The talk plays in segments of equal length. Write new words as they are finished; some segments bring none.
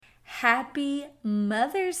Happy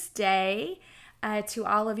Mother's Day to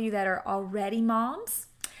all of you that are already moms.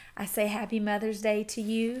 I say happy Mother's Day to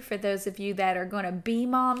you. For those of you that are going to be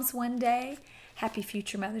moms one day, happy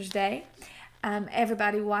future Mother's Day.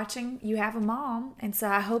 Everybody watching, you have a mom, and so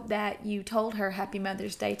I hope that you told her happy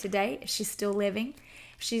Mother's Day today if she's still living.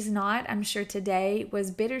 If she's not, I'm sure today was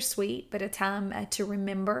bittersweet, but a time to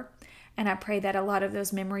remember, and I pray that a lot of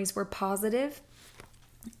those memories were positive.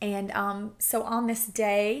 And so on this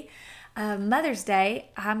day, Mother's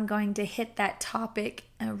Day, I'm going to hit that topic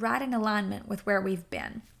right in alignment with where we've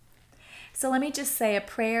been. So let me just say a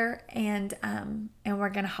prayer and we're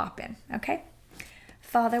going to hop in, okay?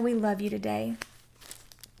 Father, we love you today.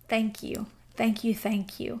 Thank you. Thank you,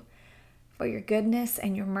 thank you for your goodness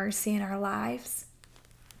and your mercy in our lives.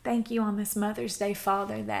 Thank you on this Mother's Day,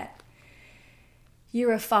 Father, that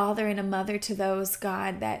you're a father and a mother to those,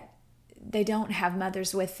 God, that they don't have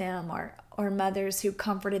mothers with them or mothers who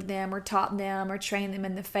comforted them or taught them or trained them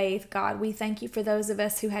in the faith. God, we thank you for those of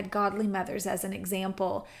us who had godly mothers as an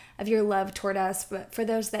example of your love toward us. But for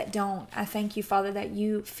those that don't, I thank you, Father, that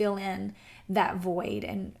you fill in that void.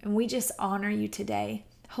 And we just honor you today.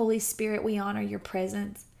 Holy Spirit, we honor your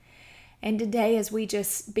presence. And today, as we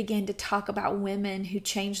just begin to talk about women who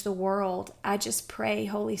change the world, I just pray,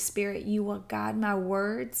 Holy Spirit, you will guide my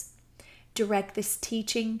words, direct this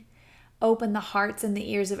teaching, open the hearts and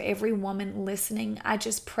the ears of every woman listening. I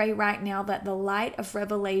just pray right now that the light of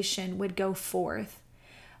revelation would go forth.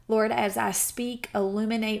 Lord, as I speak,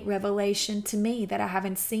 illuminate revelation to me that I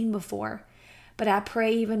haven't seen before. But I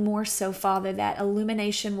pray even more so, Father, that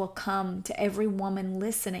illumination will come to every woman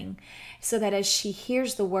listening so that as she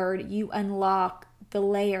hears the word, you unlock the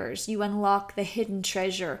layers, you unlock the hidden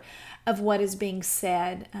treasure of what is being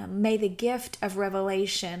said. May the gift of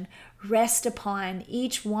revelation rest upon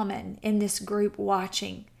each woman in this group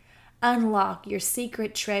watching. Unlock your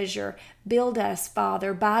secret treasure. Build us,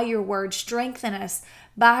 Father, by your word. Strengthen us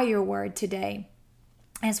by your word today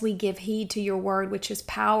as we give heed to your word, which is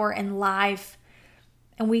power and life.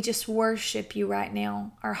 And we just worship you right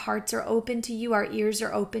now. Our hearts are open to you. Our ears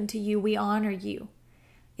are open to you. We honor you.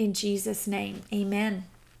 In Jesus' name, amen.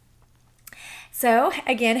 So,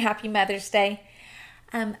 again, happy Mother's Day.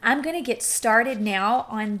 I'm going to get started now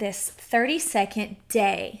on this 32nd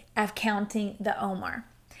day of counting the Omer.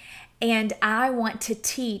 And I want to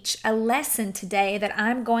teach a lesson today that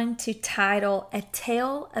I'm going to title A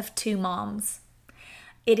Tale of Two Moms.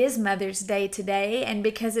 It is Mother's Day today, and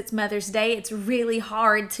because it's Mother's Day, it's really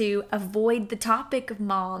hard to avoid the topic of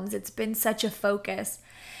moms. It's been such a focus.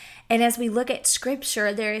 And as we look at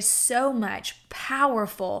scripture, there is so much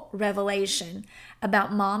powerful revelation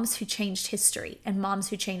about moms who changed history and moms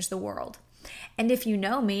who changed the world. And if you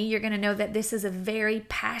know me, you're going to know that this is a very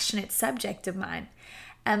passionate subject of mine.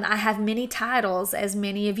 I have many titles, as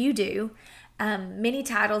many of you do, many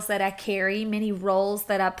titles that I carry, many roles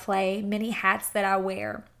that I play, many hats that I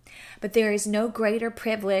wear. But there is no greater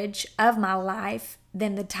privilege of my life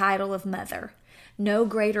than the title of mother. No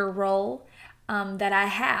greater role that I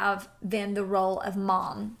have than the role of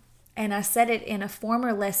mom. And I said it in a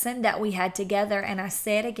former lesson that we had together, and I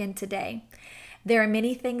say it again today. There are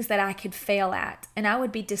many things that I could fail at, and I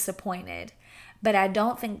would be disappointed. But I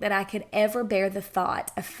don't think that I could ever bear the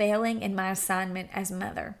thought of failing in my assignment as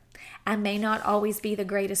mother. I may not always be the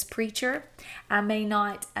greatest preacher. I may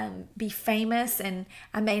not be famous, and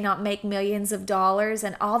I may not make millions of dollars,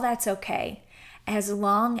 and all that's okay. As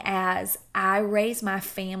long as I raise my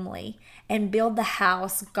family and build the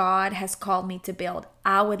house God has called me to build,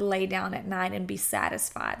 I would lay down at night and be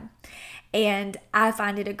satisfied. And I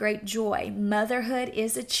find it a great joy. Motherhood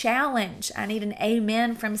is a challenge. I need an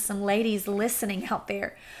amen from some ladies listening out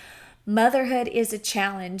there. Motherhood is a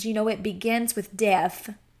challenge. You know, it begins with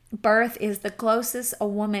death. Birth is the closest a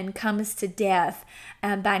woman comes to death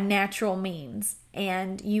by natural means.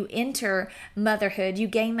 And you enter motherhood, you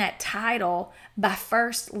gain that title by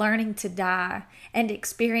first learning to die and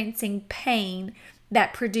experiencing pain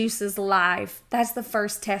that produces life. That's the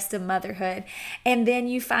first test of motherhood. And then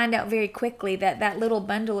you find out very quickly that that little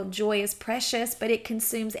bundle of joy is precious, but it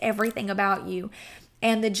consumes everything about you.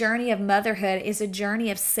 And the journey of motherhood is a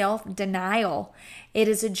journey of self-denial. It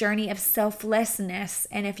is a journey of selflessness.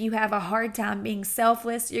 And if you have a hard time being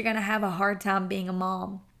selfless, you're going to have a hard time being a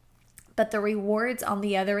mom. But the rewards on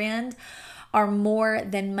the other end are more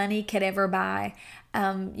than money could ever buy.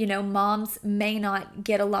 Moms may not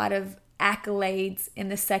get a lot of accolades in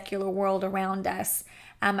the secular world around us.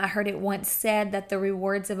 I heard it once said that the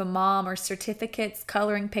rewards of a mom are certificates,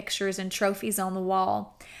 coloring pictures, and trophies on the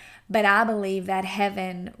wall. But I believe that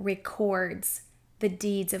heaven records the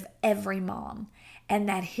deeds of every mom, and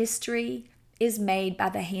that history is made by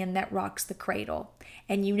the hand that rocks the cradle.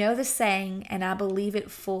 And you know the saying, and I believe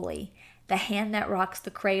it fully, the hand that rocks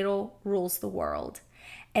the cradle rules the world.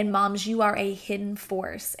 And moms, you are a hidden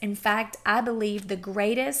force. In fact, I believe the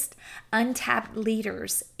greatest untapped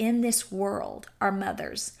leaders in this world are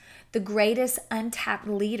mothers. The greatest untapped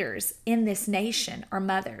leaders in this nation are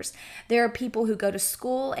mothers. There are people who go to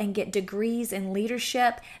school and get degrees in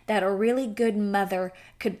leadership that a really good mother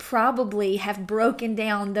could probably have broken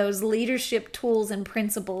down those leadership tools and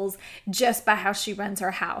principles just by how she runs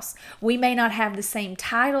her house. We may not have the same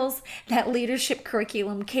titles that leadership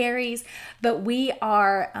curriculum carries, but we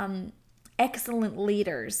are excellent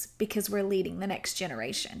leaders because we're leading the next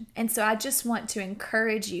generation. And so I just want to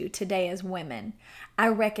encourage you today as women. I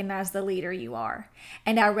recognize the leader you are.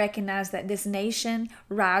 And I recognize that this nation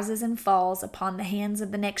rises and falls upon the hands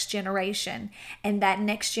of the next generation. And that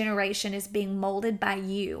next generation is being molded by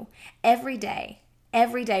you every day.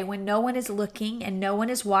 Every day when no one is looking and no one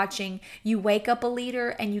is watching, you wake up a leader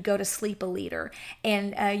and you go to sleep a leader.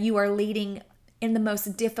 And you are leading in the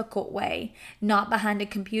most difficult way, not behind a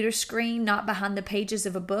computer screen, not behind the pages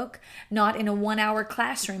of a book, not in a 1-hour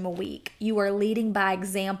classroom a week. You are leading by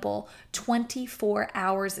example 24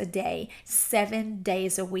 hours a day, 7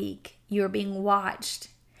 days a week. You're being watched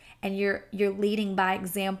and you're leading by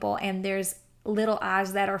example, and there's little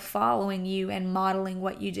eyes that are following you and modeling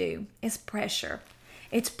what you do. It's pressure.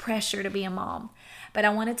 It's pressure to be a mom. But I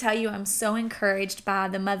want to tell you, I'm so encouraged by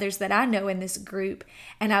the mothers that I know in this group.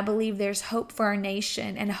 And I believe there's hope for our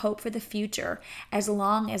nation and hope for the future as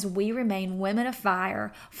long as we remain women of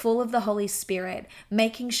fire, full of the Holy Spirit,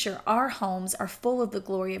 making sure our homes are full of the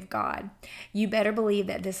glory of God. You better believe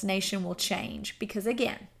that this nation will change because,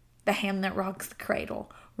 again, the hand that rocks the cradle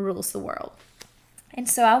rules the world. And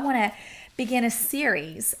so I want to begin a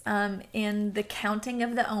series in the counting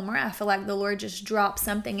of the Omer. I feel like the Lord just dropped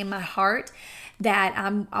something in my heart that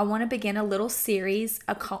I want to begin a little series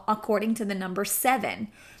according to the number 7.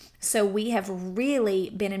 So we have really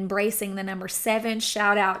been embracing the number 7.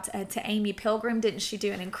 Shout out to Amy Pilgrim. Didn't she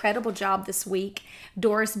do an incredible job this week?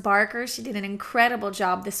 Doris Barker, she did an incredible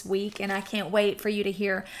job this week. And I can't wait for you to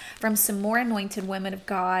hear from some more anointed women of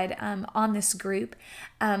God on this group.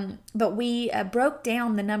 But we broke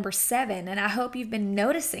down the number 7, and I hope you've been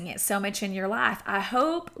noticing it so much in your life. I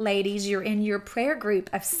hope, ladies, you're in your prayer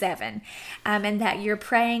group of 7, and that you're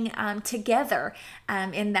praying together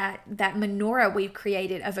in that menorah we've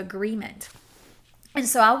created of agreement. And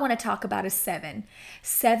so I want to talk about a 7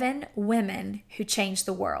 women who changed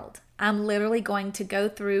the world. I'm literally going to go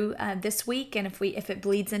through this week, and if it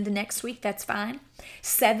bleeds into next week, that's fine.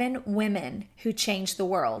 7 women who changed the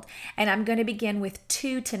world. And I'm going to begin with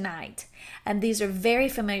 2 tonight. And these are very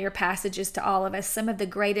familiar passages to all of us, some of the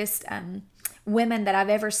greatest women that I've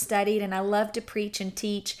ever studied, and I love to preach and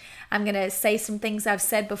teach. I'm going to say some things I've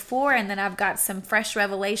said before, and then I've got some fresh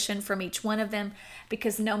revelation from each one of them,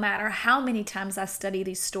 because no matter how many times I study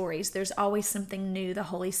these stories, there's always something new the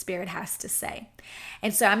Holy Spirit has to say.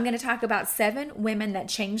 And so I'm going to talk about 7 women that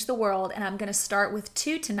changed the world, and I'm going to start with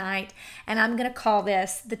 2 tonight, and I'm going to call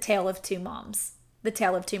this the Tale of 2 Moms. The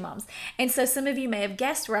Tale of 2 Moms. And so some of you may have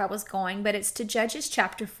guessed where I was going, but it's to Judges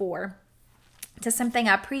chapter 4. To something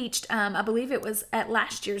I preached, I believe it was at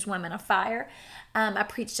last year's Women of Fire. I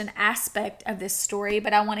preached an aspect of this story,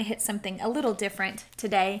 but I want to hit something a little different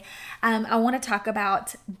today. I want to talk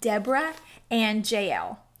about Deborah and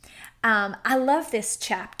Jael. I love this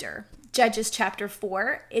chapter, Judges chapter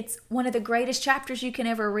 4. It's one of the greatest chapters you can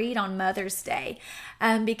ever read on Mother's Day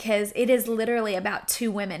because it is literally about 2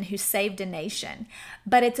 women who saved a nation.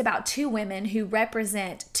 But it's about 2 women who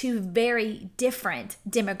represent 2 very different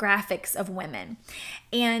demographics of women.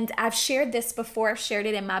 And I've shared this before. I've shared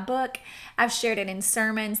it in my book. I've shared it in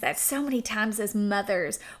sermons that so many times as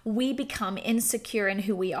mothers, we become insecure in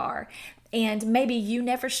who we are. And maybe you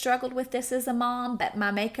never struggled with this as a mom, but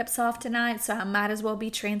my makeup's off tonight, so I might as well be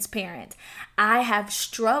transparent. I have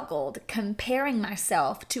struggled comparing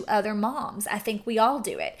myself to other moms. I think we all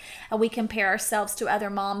do it. We compare ourselves to other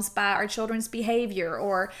moms by our children's behavior,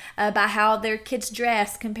 or by how their kids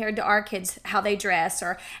dress compared to our kids, how they dress,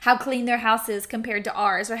 or how clean their house is compared to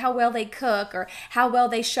ours, or how well they cook, or how well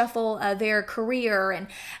they shuffle their career. And,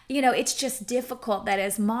 it's just difficult that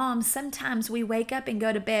as moms, sometimes we wake up and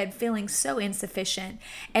go to bed feeling so insufficient,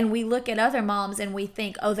 and we look at other moms and we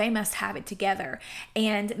think, oh, they must have it together.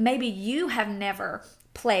 And maybe you have never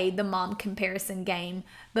played the mom comparison game,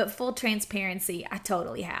 but full transparency, I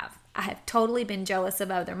totally have. I have totally been jealous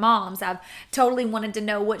of other moms. I've totally wanted to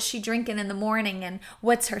know what's she drinking in the morning and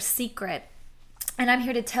what's her secret. And I'm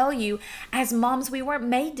here to tell you, as moms, we weren't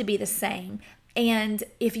made to be the same. And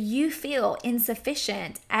if you feel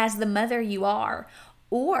insufficient as the mother you are,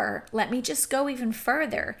 or let me just go even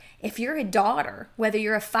further, if you're a daughter, whether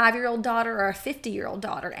you're a 5-year-old daughter or a 50-year-old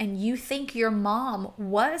daughter, and you think your mom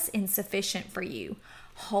was insufficient for you,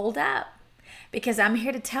 hold up. Because I'm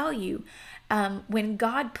here to tell you, when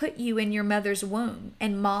God put you in your mother's womb,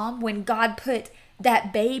 and mom, when God put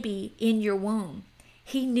that baby in your womb,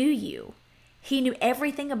 He knew you. He knew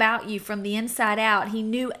everything about you from the inside out. He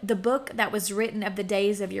knew the book that was written of the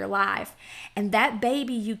days of your life. And that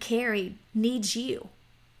baby you carried needs you.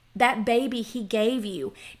 That baby He gave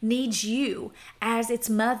you needs you as its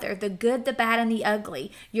mother, the good, the bad, and the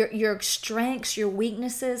ugly. Your strengths, your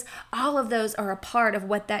weaknesses, all of those are a part of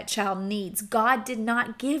what that child needs. God did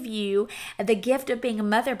not give you the gift of being a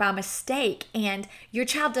mother by mistake, and your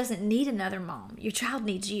child doesn't need another mom. Your child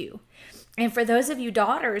needs you. And for those of you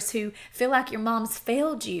daughters who feel like your mom's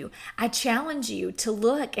failed you, I challenge you to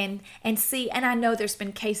look and see. And I know there's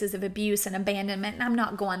been cases of abuse and abandonment, and I'm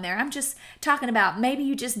not going there. I'm just talking about maybe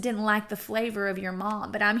you just didn't like the flavor of your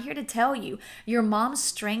mom. But I'm here to tell you, your mom's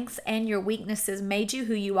strengths and your weaknesses made you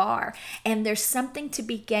who you are. And there's something to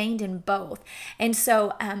be gained in both. And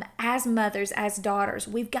so as mothers, as daughters,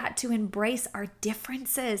 we've got to embrace our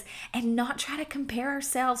differences and not try to compare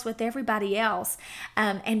ourselves with everybody else,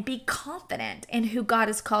 and be confident in who God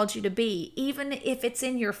has called you to be. Even if it's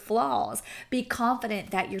in your flaws, be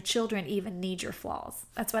confident that your children even need your flaws.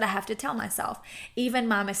 That's what I have to tell myself. Even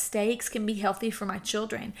my mistakes can be healthy for my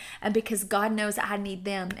children, because God knows I need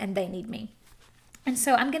them and they need me. And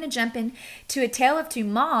so I'm going to jump into a tale of two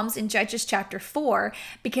moms in Judges chapter 4,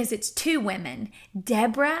 because it's two women,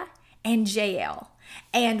 Deborah and Jael.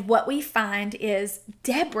 And what we find is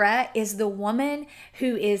Deborah is the woman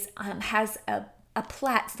who has a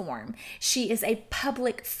platform. She is a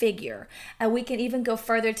public figure. We can even go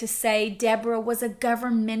further to say Deborah was a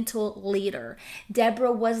governmental leader.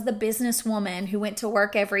 Deborah was the businesswoman who went to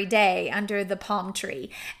work every day under the palm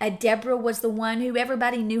tree. Deborah was the one who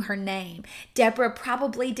everybody knew her name. Deborah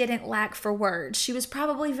probably didn't lack for words. She was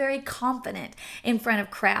probably very confident in front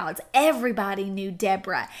of crowds. Everybody knew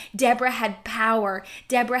Deborah. Deborah had power.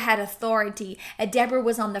 Deborah had authority. Deborah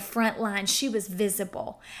was on the front line. She was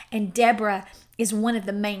visible. And Deborah is one of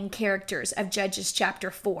the main characters of Judges chapter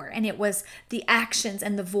 4. And it was the actions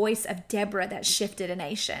and the voice of Deborah that shifted a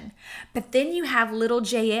nation. But then you have little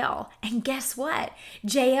Jael. And guess what?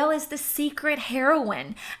 Jael is the secret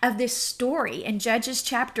heroine of this story in Judges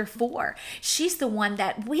chapter 4. She's the one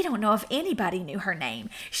that we don't know if anybody knew her name.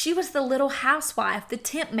 She was the little housewife, the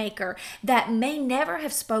tent maker that may never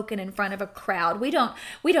have spoken in front of a crowd. We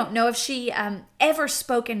don't know if she ever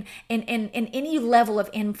spoken in any level of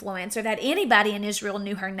influence, or that anybody in Israel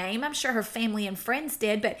knew her name. I'm sure her family and friends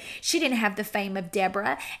did, but she didn't have the fame of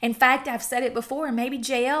Deborah. In fact, I've said it before, maybe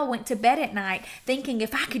Jael went to bed at night thinking,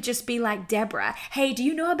 if I could just be like Deborah. Hey, do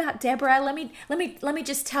you know about Deborah? Let me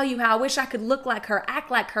just tell you how I wish I could look like her, act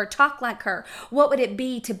like her, talk like her. What would it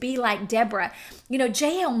be to be like Deborah? You know,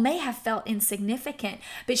 Jael may have felt insignificant,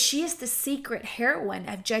 but she is the secret heroine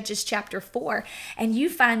of Judges chapter 4. And you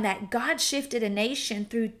find that God shifted a nation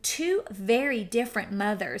through two very different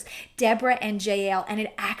mothers, Deborah and Jael, and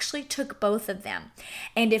it actually took both of them.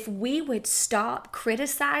 And if we would stop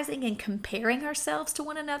criticizing and comparing ourselves to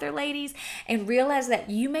one another, ladies, and realize that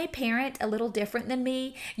you may parent a little different than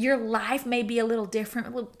me, your life may be a little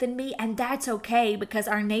different than me, and that's okay, because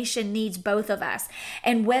our nation needs both of us.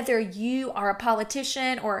 And whether you are a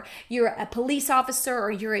politician, or you're a police officer,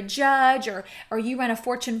 or you're a judge, or you run a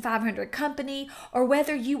Fortune 500 company, or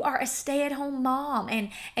whether you are a stay-at-home mom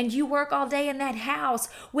and you work all day in that house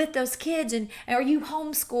with those kids, or you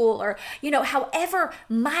homeschool, or however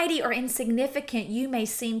mighty or insignificant you may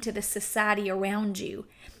seem to the society around you,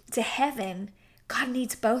 to heaven, God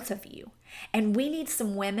needs both of you. And we need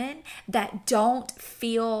some women that don't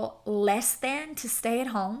feel less than to stay at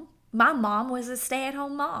home. My mom was a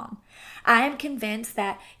stay-at-home mom. I am convinced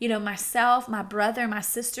that, myself, my brother, my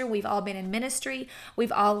sister, we've all been in ministry.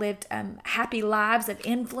 We've all lived happy lives of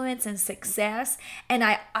influence and success. And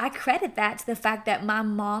I credit that to the fact that my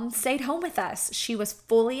mom stayed home with us. She was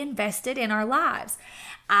fully invested in our lives.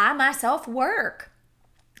 I myself work.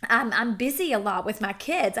 I'm busy a lot with my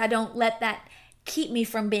kids. I don't let that keep me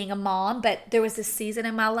from being a mom, but there was a season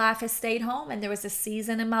in my life I stayed home, and there was a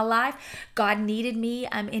season in my life God needed me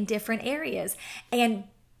in different areas. And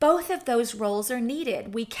both of those roles are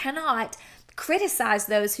needed. We cannot criticize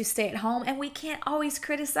those who stay at home, and we can't always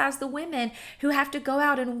criticize the women who have to go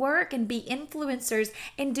out and work and be influencers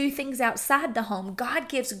and do things outside the home. God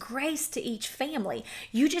gives grace to each family.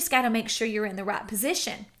 You just got to make sure you're in the right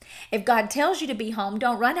position. If God tells you to be home,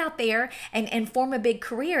 don't run out there and form a big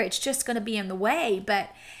career. It's just going to be in the way.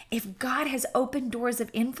 But if God has opened doors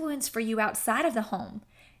of influence for you outside of the home,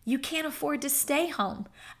 you can't afford to stay home.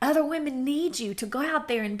 Other women need you to go out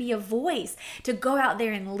there and be a voice, to go out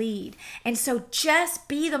there and lead. And so just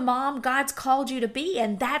be the mom God's called you to be.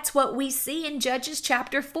 And that's what we see in Judges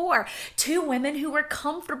chapter 4. 2 women who were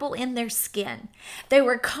comfortable in their skin. They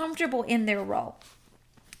were comfortable in their role.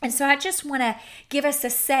 And so I just want to give us a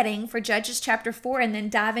setting for Judges chapter 4 and then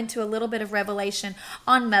dive into a little bit of revelation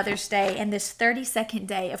on Mother's Day and this 32nd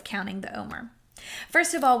day of counting the Omer.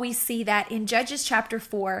 First of all, we see that in Judges chapter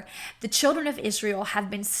 4, the children of Israel have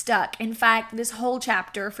been stuck. In fact, this whole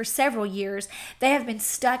chapter, for several years, they have been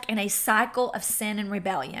stuck in a cycle of sin and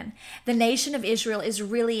rebellion. The nation of Israel is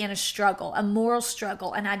really in a struggle, a moral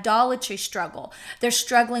struggle, an idolatry struggle. They're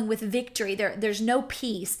struggling with victory. There's no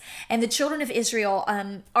peace. And the children of Israel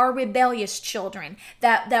are rebellious children.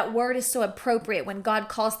 That word is so appropriate when God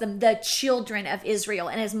calls them the children of Israel.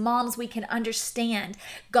 And as moms, we can understand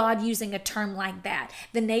God using a term like that.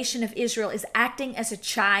 The nation of Israel is acting as a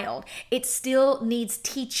child. It still needs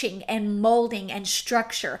teaching and molding and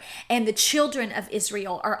structure. And the children of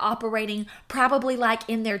Israel are operating probably like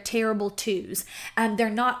in their terrible twos. They're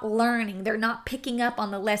not learning. They're not picking up on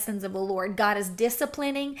the lessons of the Lord. God is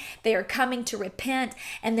disciplining. They are coming to repent.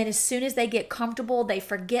 And then as soon as they get comfortable, they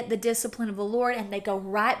forget the discipline of the Lord and they go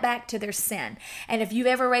right back to their sin. And if you've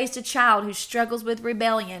ever raised a child who struggles with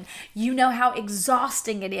rebellion, you know how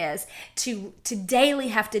exhausting it is to daily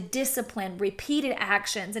have to discipline repeated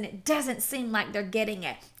actions, and it doesn't seem like they're getting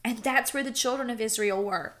it. And that's where the children of Israel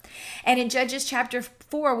were. And in Judges chapter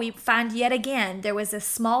 4, we find yet again there was a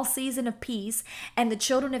small season of peace, and the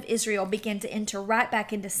children of Israel began to enter right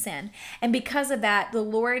back into sin. And because of that, the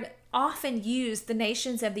Lord often used the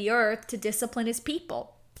nations of the earth to discipline his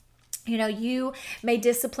people. You know, you may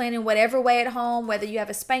discipline in whatever way at home, whether you have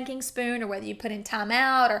a spanking spoon or whether you put in time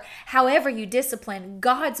out or however you discipline.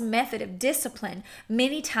 God's method of discipline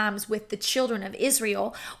many times with the children of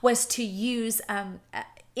Israel was to use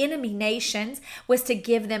enemy nations, was to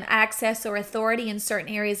give them access or authority in certain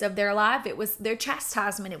areas of their life. It was their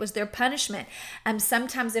chastisement. It was their punishment.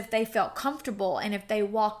 Sometimes if they felt comfortable and if they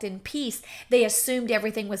walked in peace, they assumed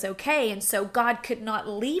everything was okay. And so God could not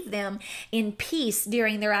leave them in peace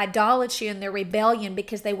during their idolatry and their rebellion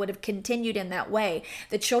because they would have continued in that way.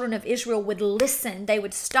 The children of Israel would listen. They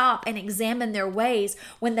would stop and examine their ways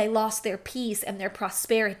when they lost their peace and their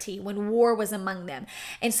prosperity, when war was among them.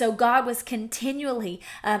 And so God was continually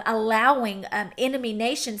allowing enemy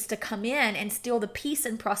nations to come in and steal the peace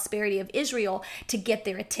and prosperity of Israel to get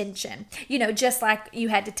their attention. You know, just like you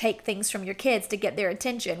had to take things from your kids to get their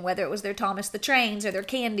attention, whether it was their Thomas the Trains or their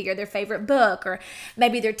candy or their favorite book, or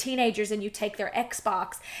maybe they're teenagers and you take their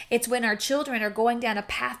Xbox. It's when our children are going down a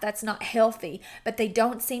path that's not healthy, but they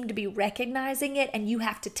don't seem to be recognizing it, and you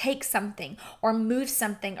have to take something or move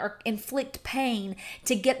something or inflict pain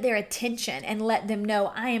to get their attention and let them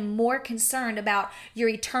know, I am more concerned about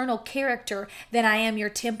your eternal character than I am your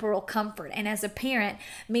temporal comfort. And as a parent,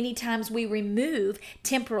 many times we remove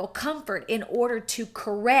temporal comfort in order to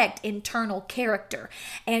correct internal character.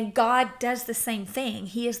 And God does the same thing.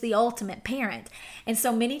 He is the ultimate parent. And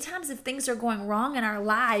so many times if things are going wrong in our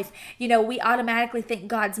life, you know, we automatically think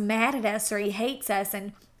God's mad at us or he hates us.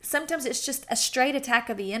 And sometimes it's just a straight attack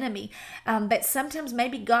of the enemy. But sometimes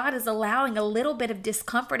maybe God is allowing a little bit of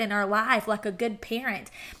discomfort in our life, like a good parent,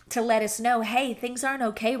 to let us know, hey, things aren't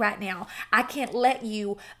okay right now. I can't let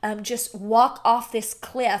you just walk off this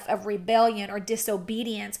cliff of rebellion or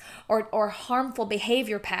disobedience or harmful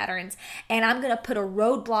behavior patterns. And I'm going to put a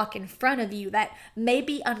roadblock in front of you that may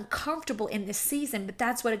be uncomfortable in this season, but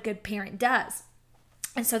that's what a good parent does.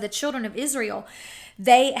 And so the children of Israel,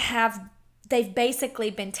 they've basically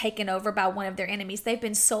been taken over by one of their enemies. They've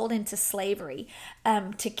been sold into slavery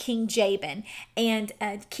to King Jabin. And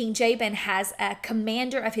King Jabin has a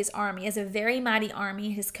commander of his army, has a very mighty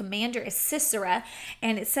army. His commander is Sisera.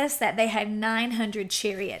 And it says that they had 900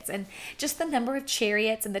 chariots. And just the number of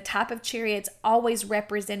chariots and the type of chariots always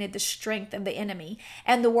represented the strength of the enemy.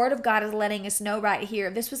 And the word of God is letting us know right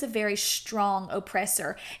here, this was a very strong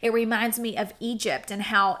oppressor. It reminds me of Egypt and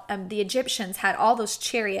how the Egyptians had all those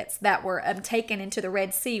chariots that were taken into the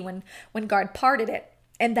Red Sea when God parted it,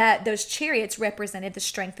 and that those chariots represented the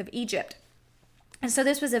strength of Egypt. And so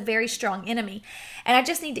this was a very strong enemy. And I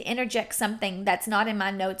just need to interject something that's not in my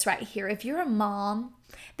notes right here. If you're a mom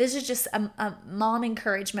this is just a mom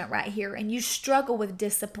encouragement right here, and you struggle with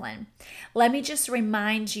discipline, let me just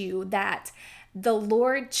remind you that the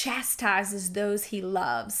Lord chastises those he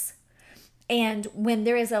loves. And when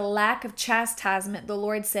there is a lack of chastisement, the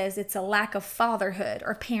Lord says it's a lack of fatherhood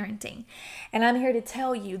or parenting. And I'm here to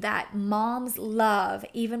tell you that moms love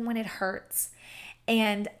even when it hurts.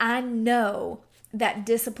 And I know that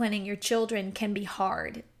disciplining your children can be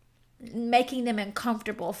hard, making them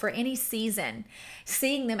uncomfortable for any season,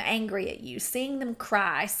 seeing them angry at you, seeing them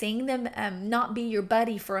cry, seeing them not be your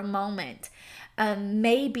buddy for a moment.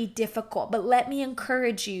 May be difficult, but let me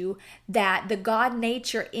encourage you that the God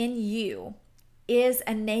nature in you is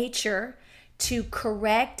a nature to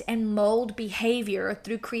correct and mold behavior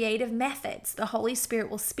through creative methods. The Holy Spirit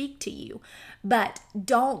will speak to you, but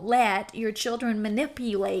don't let your children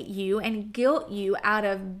manipulate you and guilt you out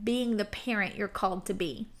of being the parent you're called to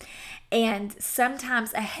be. And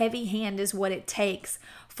sometimes a heavy hand is what it takes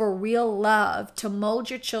for real love to mold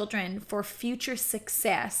your children for future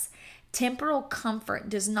success. Temporal comfort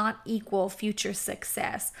does not equal future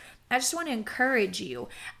success. I just want to encourage you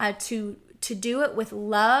to do it with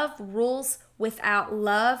love. Rules without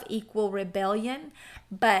love equal rebellion.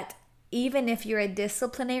 But even if you're a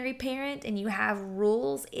disciplinary parent and you have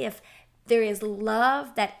rules, if there is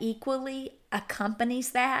love that equally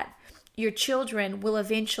accompanies that, your children will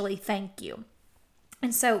eventually thank you.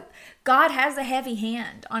 And so God has a heavy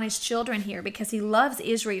hand on his children here because he loves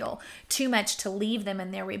Israel too much to leave them in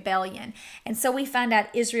their rebellion. And so we find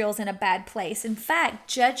out Israel's in a bad place. In fact,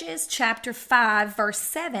 Judges chapter 5, verse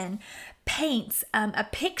 7 paints a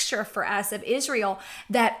picture for us of Israel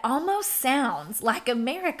that almost sounds like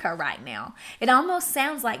America right now. It almost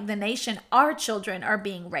sounds like the nation our children are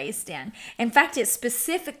being raised in. In fact, it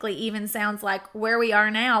specifically even sounds like where we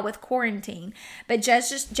are now with quarantine. But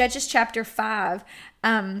Judges chapter 5,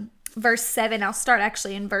 verse 7, I'll start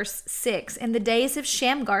actually in verse 6. In the days of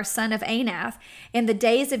Shamgar, son of Anath, in the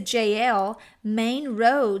days of Jael, main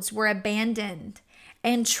roads were abandoned,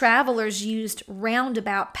 and travelers used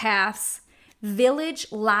roundabout paths.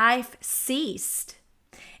 Village life ceased.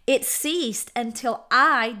 It ceased until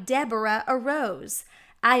I, Deborah, arose.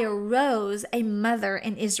 I arose a mother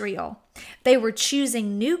in Israel. They were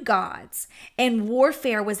choosing new gods, and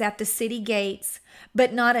warfare was at the city gates,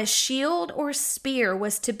 but not a shield or spear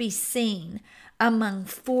was to be seen among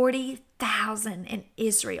 40,000 in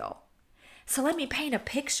Israel. So let me paint a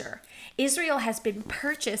picture. Israel has been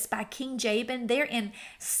purchased by King Jabin. They're in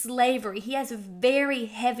slavery. He has a very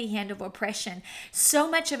heavy hand of oppression.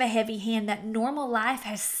 So much of a heavy hand that normal life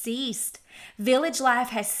has ceased. Village life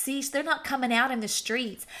has ceased. They're not coming out in the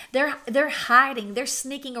streets. They're hiding. They're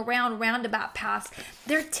sneaking around roundabout paths.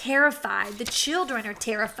 They're terrified. The children are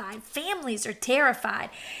terrified. Families are terrified.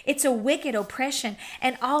 It's a wicked oppression.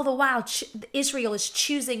 And all the while, Israel is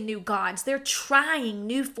choosing new gods. They're trying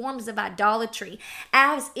new forms of idolatry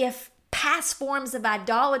as if past forms of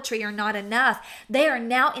idolatry are not enough. They are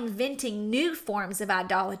now inventing new forms of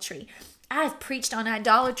idolatry. I've preached on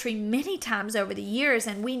idolatry many times over the years,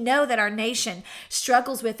 and we know that our nation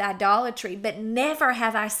struggles with idolatry, but never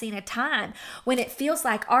have I seen a time when it feels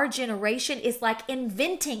like our generation is like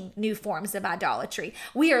inventing new forms of idolatry.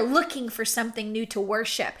 We are looking for something new to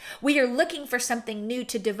worship. We are looking for something new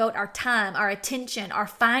to devote our time, our attention, our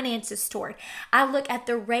finances toward. I look at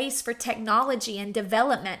the race for technology and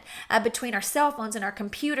development between our cell phones and our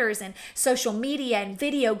computers and social media and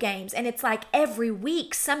video games, and it's like every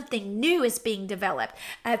week something new is being developed.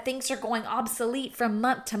 Things are going obsolete from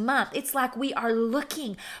month to month. It's like we are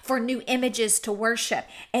looking for new images to worship.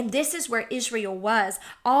 And this is where Israel was.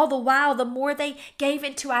 All the while, the more they gave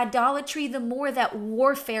into idolatry, the more that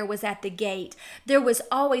warfare was at the gate. There was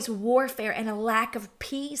always warfare and a lack of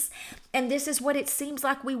peace. And this is what it seems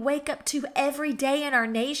like we wake up to every day in our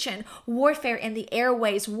nation. Warfare in the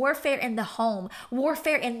airways, warfare in the home,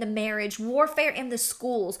 warfare in the marriage, warfare in the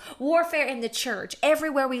schools, warfare in the church.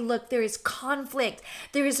 Everywhere we look, there is conflict.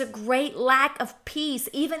 There is a great lack of peace.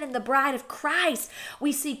 Even in the bride of Christ,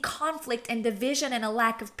 we see conflict and division and a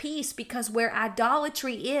lack of peace, because where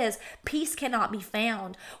idolatry is, peace cannot be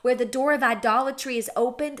found. Where the door of idolatry is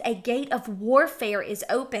opened, a gate of warfare is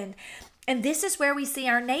opened. And this is where we see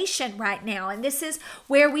our nation right now. And this is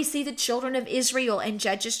where we see the children of Israel in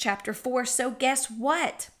Judges chapter 4. So guess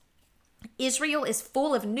what? Israel is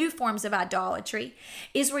full of new forms of idolatry.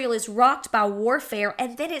 Israel is rocked by warfare.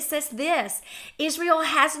 And then it says this: Israel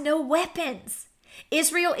has no weapons.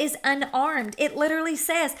 Israel is unarmed. It literally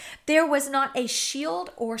says there was not a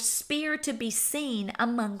shield or spear to be seen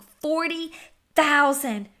among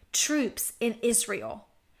 40,000 troops in Israel.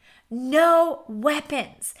 No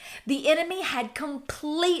weapons. The enemy had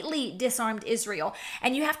completely disarmed Israel.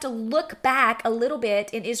 And you have to look back a little bit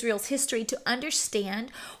in Israel's history to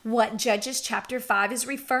understand what Judges chapter 5 is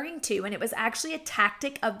referring to. And it was actually a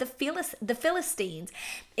tactic of the Philistines.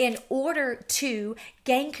 In order to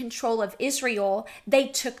gain control of Israel, they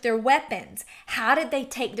took their weapons. How did they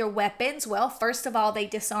take their weapons? Well, first of all, they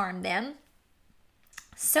disarmed them.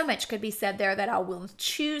 So much could be said there that I will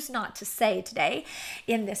choose not to say today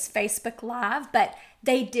in this Facebook Live, but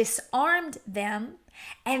they disarmed them,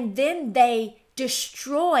 and then they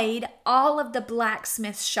destroyed all of the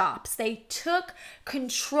blacksmith shops. They took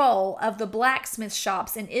control of the blacksmith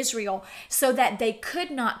shops in Israel so that they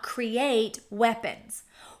could not create weapons.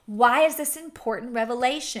 Why is this important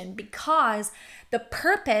revelation? Because the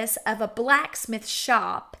purpose of a blacksmith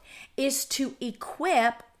shop is to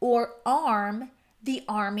equip or arm the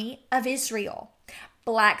army of Israel.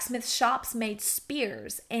 Blacksmith shops made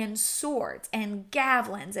spears and swords and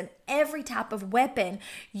javelins and every type of weapon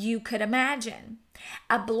you could imagine.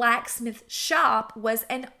 A blacksmith shop was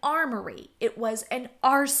an armory. It was an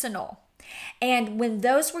arsenal. And when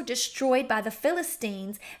those were destroyed by the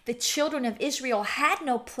Philistines, the children of Israel had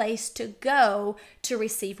no place to go to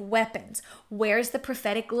receive weapons. Where's the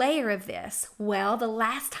prophetic layer of this? Well, the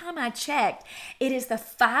last time I checked, it is the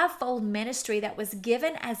fivefold ministry that was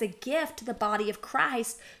given as a gift to the body of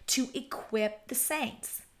Christ to equip the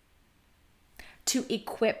saints. To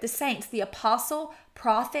equip the saints. The apostle,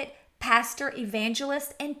 prophet, pastor,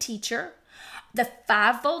 evangelist, and teacher. The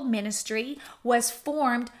fivefold ministry was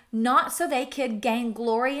formed not so they could gain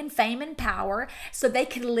glory and fame and power, so they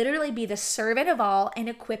could literally be the servant of all and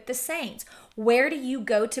equip the saints. Where do you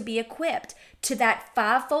go to be equipped? To that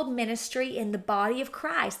fivefold ministry in the body of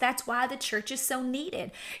Christ. That's why the church is so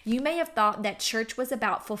needed. You may have thought that church was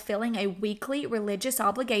about fulfilling a weekly religious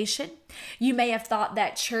obligation. You may have thought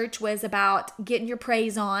that church was about getting your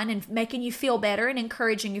praise on and making you feel better and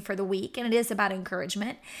encouraging you for the week, and it is about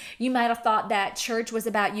encouragement. You might have thought that church was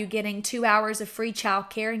about you getting 2 hours of free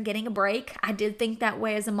childcare and getting a break. I did think that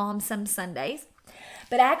way as a mom some Sundays.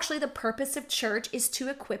 But actually, the purpose of church is to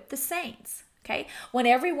equip the saints. Okay, when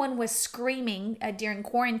everyone was screaming during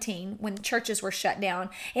quarantine, when churches were shut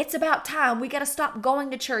down, it's about time. We got to stop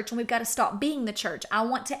going to church and we've got to stop being the church. I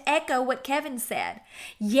want to echo what Kevin said.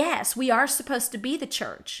 Yes, we are supposed to be the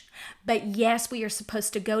church, but yes, we are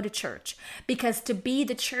supposed to go to church, because to be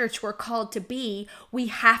the church we're called to be, we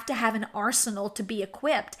have to have an arsenal to be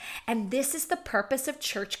equipped. And this is the purpose of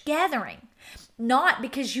church gathering. Not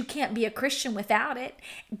because you can't be a Christian without it.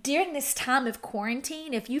 During this time of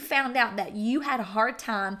quarantine, if you found out that you had a hard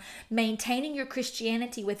time maintaining your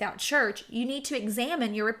Christianity without church, you need to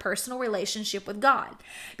examine your personal relationship with God.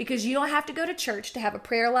 Because you don't have to go to church to have a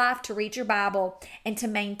prayer life, to read your Bible, and to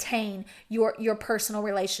maintain your personal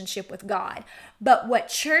relationship with God. But what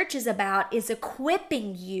church is about is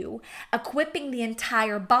equipping you, equipping the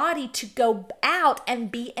entire body to go out and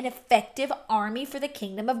be an effective army for the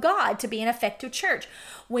kingdom of God, to be an effective church.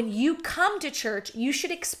 When you come to church, you should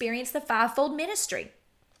experience the fivefold ministry.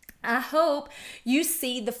 I hope you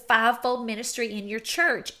see the fivefold ministry in your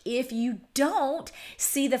church. If you don't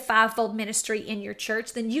see the fivefold ministry in your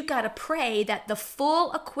church, then you got to pray that the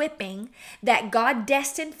full equipping that God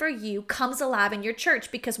destined for you comes alive in your church,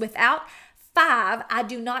 because without 5, I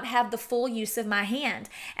do not have the full use of my hand.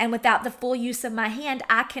 And without the full use of my hand,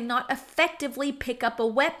 I cannot effectively pick up a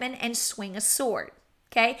weapon and swing a sword.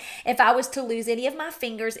 Okay, if I was to lose any of my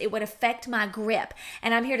fingers, it would affect my grip.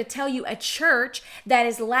 And I'm here to tell you, a church that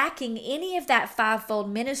is lacking any of that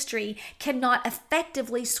fivefold ministry cannot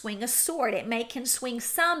effectively swing a sword. It can swing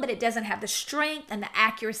some, but it doesn't have the strength and the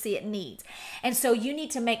accuracy it needs. And so you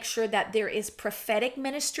need to make sure that there is prophetic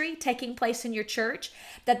ministry taking place in your church,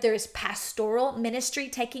 that there is pastoral ministry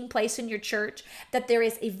taking place in your church, that there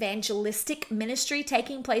is evangelistic ministry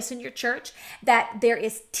taking place in your church, that there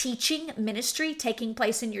is teaching ministry taking place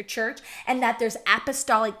in your church, and that there's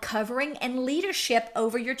apostolic covering and leadership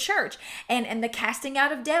over your church, and the casting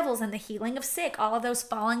out of devils and the healing of sick, all of those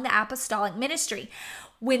following the apostolic ministry.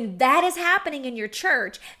 When that is happening in your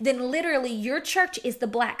church, then literally your church is the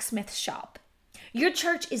blacksmith shop. Your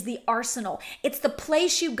church is the arsenal. It's the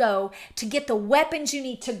place you go to get the weapons you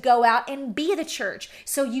need to go out and be the church.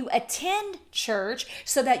 So you attend church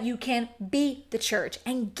so that you can be the church.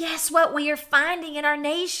 And guess what we are finding in our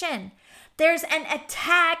nation? There's an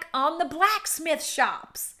attack on the blacksmith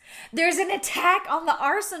shops. There's an attack on the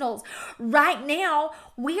arsenals. Right now,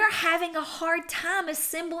 we are having a hard time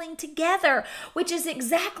assembling together, which is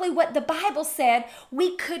exactly what the Bible said.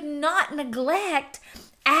 We could not neglect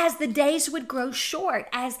As the days would grow short,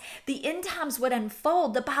 as the end times would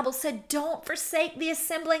unfold, the Bible said, don't forsake the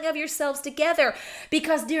assembling of yourselves together,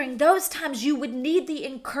 because during those times you would need the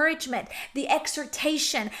encouragement, the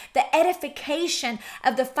exhortation, the edification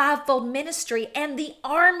of the fivefold ministry and the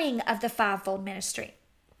arming of the fivefold ministry.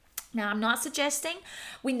 Now, I'm not suggesting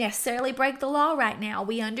we necessarily break the law right now.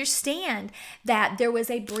 We understand that there was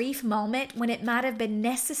a brief moment when it might have been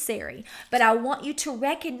necessary, but I want you to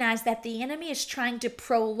recognize that the enemy is trying to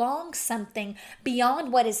prolong something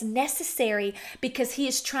beyond what is necessary, because he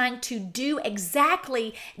is trying to do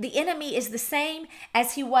exactly, the enemy is the same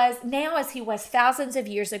as he was now as he was thousands of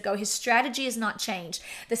years ago. His strategy has not changed.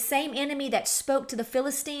 The same enemy that spoke to the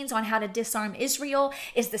Philistines on how to disarm Israel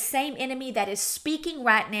is the same enemy that is speaking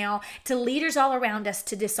right now to leaders all around us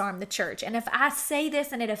to disarm the church. And if I say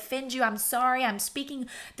this and it offends you, I'm sorry. I'm speaking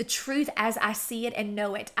the truth as I see it and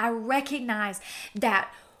know it. I recognize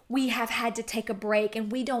that we have had to take a break,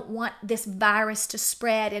 and we don't want this virus to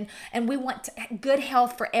spread, and we want good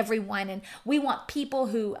health for everyone, and we want people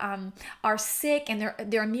who are sick and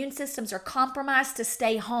their immune systems are compromised to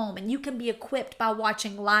stay home, and you can be equipped by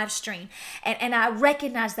watching live stream, and I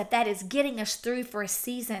recognize that is getting us through for a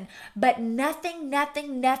season, but nothing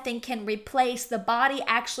can replace the body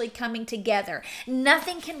actually coming together.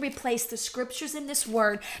 Nothing can replace the scriptures in this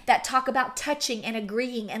word that talk about touching and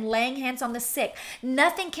agreeing and laying hands on the sick.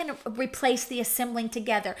 Nothing can replace the assembling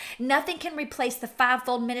together. Nothing can replace the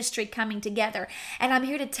fivefold ministry coming together. And I'm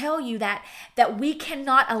here to tell you that we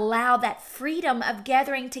cannot allow that freedom of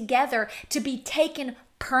gathering together to be taken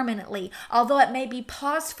permanently. Although it may be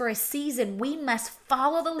paused for a season, we must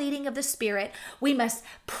follow the leading of the Spirit. We must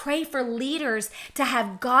pray for leaders to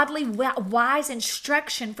have godly, wise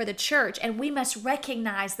instruction for the church. And we must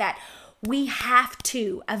recognize that we have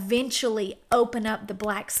to eventually open up the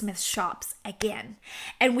blacksmith shops again.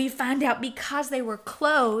 And we find out, because they were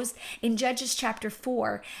closed in Judges chapter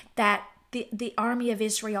 4, that the army of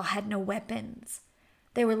Israel had no weapons.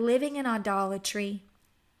 They were living in idolatry.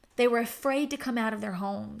 They were afraid to come out of their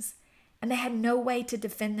homes, and they had no way to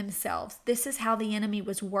defend themselves. This is how the enemy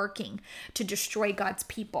was working to destroy God's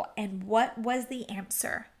people. And what was the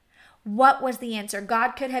answer? What was the answer?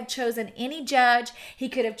 God could have chosen any judge. He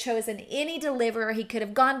could have chosen any deliverer. He could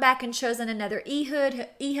have gone back and chosen another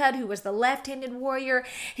Ehud, who was the left-handed warrior.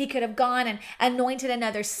 He could have gone and anointed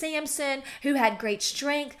another Samson, who had great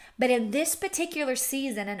strength. But in this particular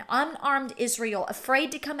season, an unarmed Israel,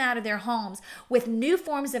 afraid to come out of their homes, with new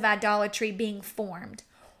forms of idolatry being formed.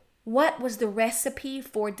 What was the recipe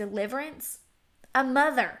for deliverance? A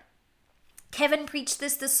mother. Kevin preached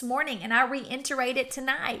this morning, and I reiterate it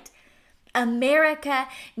tonight. America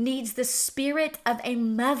needs the spirit of a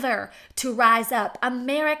mother to rise up.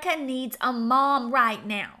 America needs a mom right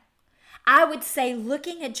now. I would say,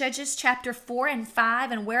 looking at Judges chapter 4 and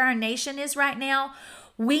 5 and where our nation is right now,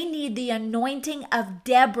 we need the anointing of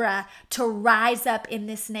Deborah to rise up in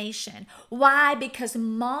this nation. Why? Because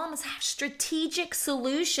moms have strategic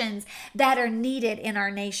solutions that are needed in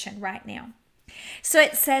our nation right now. So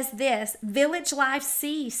it says this, village life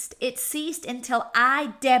ceased. It ceased until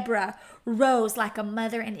I, Deborah, rose like a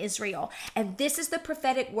mother in Israel. And this is the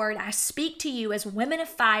prophetic word I speak to you as women of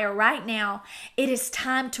fire right now. It is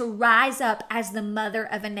time to rise up as the mother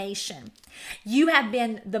of a nation. You have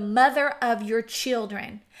been the mother of your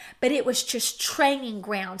children, but it was just training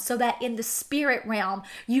ground so that in the spirit realm,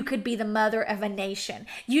 you could be the mother of a nation.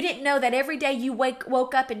 You didn't know that every day you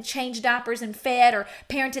woke up and changed diapers and fed or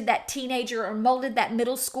parented that teenager or molded that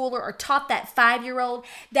middle schooler or taught that 5-year-old,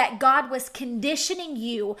 that God was conditioning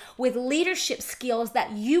you with leadership skills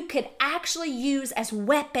that you could actually use as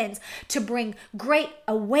weapons to bring great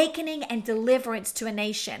awakening and deliverance to a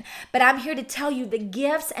nation. But I'm here to tell you the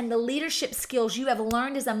gifts and the leadership skills you have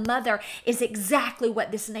learned as a mother is exactly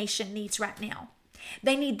what this nation needs right now.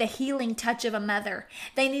 They need the healing touch of a mother.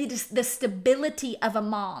 They need the stability of a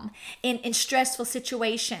mom in stressful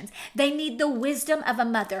situations. They need the wisdom of a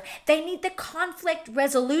mother. They need the conflict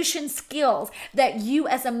resolution skills that you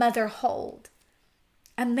as a mother hold.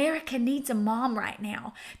 America needs a mom right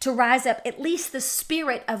now to rise up, at least the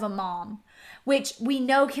spirit of a mom, which we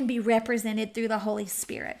know can be represented through the Holy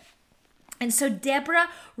Spirit. And so Deborah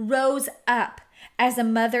rose up as a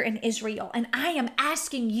mother in Israel. And I am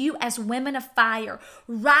asking you as women of fire,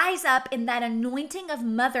 rise up in that anointing of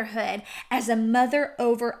motherhood as a mother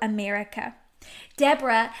over America.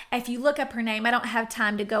 Deborah, if you look up her name, I don't have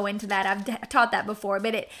time to go into that. I've taught that before,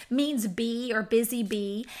 but it means bee or busy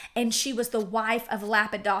bee. And she was the wife of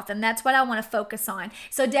Lapidoth. And that's what I want to focus on.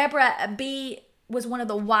 So Deborah, was one of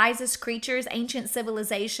the wisest creatures. Ancient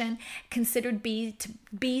civilization considered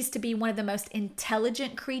bees to be one of the most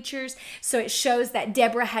intelligent creatures. So it shows that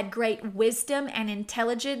Deborah had great wisdom and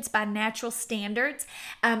intelligence by natural standards.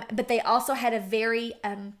 But they also had a very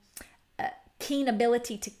keen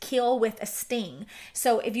ability to kill with a sting.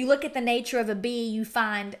 So if you look at the nature of a bee, you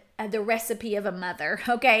find the recipe of a mother,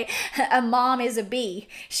 okay? A mom is a bee.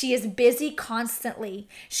 She is busy constantly.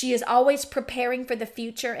 She is always preparing for the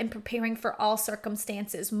future and preparing for all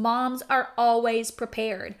circumstances. Moms are always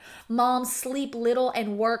prepared. Moms sleep little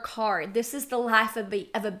and work hard. This is the life of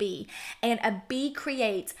a bee. And a bee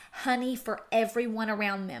creates honey for everyone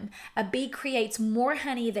around them. A bee creates more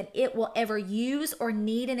honey than it will ever use or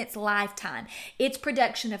need in its lifetime. Its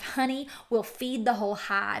production of honey will feed the whole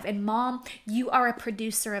hive. And mom, you are a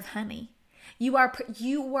producer of honey.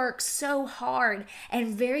 You work so hard,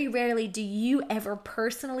 and very rarely do you ever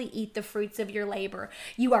personally eat the fruits of your labor.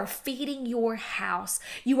 You are feeding your house.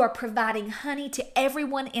 You are providing honey to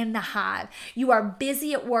everyone in the hive. You are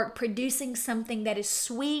busy at work producing something that is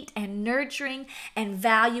sweet and nurturing and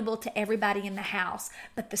valuable to everybody in the house.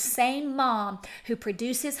 But the same mom who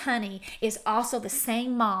produces honey is also the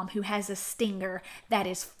same mom who has a stinger that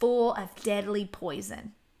is full of deadly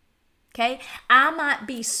poison. Okay, I might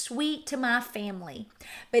be sweet to my family,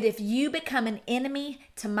 but if you become an enemy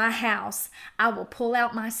to my house, I will pull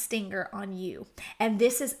out my stinger on you. And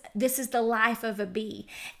this is the life of a bee.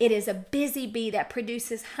 It is a busy bee that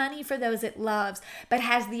produces honey for those it loves, but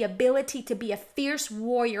has the ability to be a fierce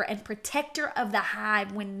warrior and protector of the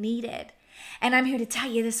hive when needed. And I'm here to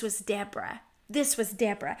tell you this was Deborah. This was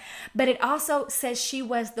Deborah. But it also says she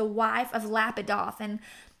was the wife of Lapidoth. And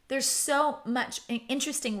there's so much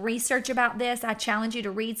interesting research about this. I challenge you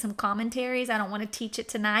to read some commentaries. I don't want to teach it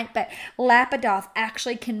tonight, but Lapidoth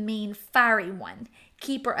actually can mean fiery one,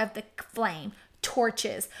 keeper of the flame,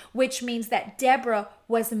 torches, which means that Deborah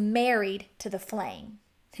was married to the flame.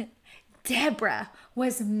 Deborah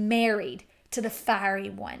was married to the fiery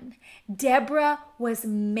one. Deborah was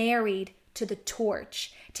married to the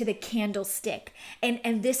torch, to the candlestick.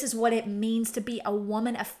 And this is what it means to be a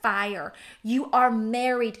woman of fire. You are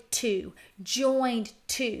married to, joined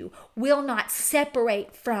to, will not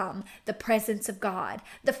separate from the presence of God,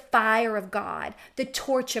 the fire of God, the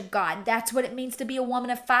torch of God. That's what it means to be a woman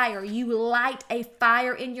of fire. You light a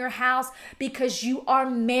fire in your house because you are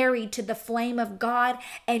married to the flame of God,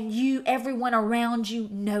 and everyone around you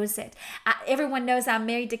knows it. Everyone knows I'm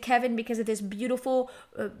married to Kevin because of this beautiful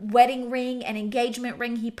wedding ring and engagement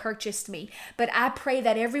ring he purchased me. But I pray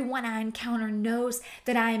that everyone I encounter knows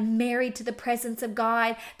that I am married to the presence of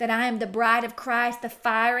God, that I am the bride of Christ, the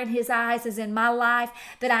fire in his eyes is in my life,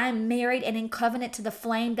 that I am married and in covenant to the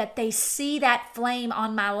flame, that they see that flame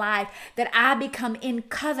on my life, that I become in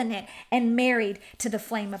covenant and married to the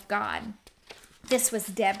flame of God. This was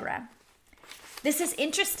Deborah. This is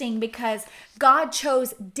interesting because God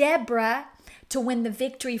chose Deborah to win the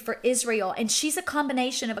victory for Israel. And she's a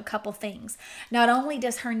combination of a couple things. Not only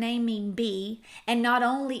does her name mean bee, and not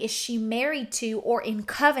only is she married to or in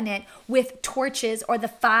covenant with torches or the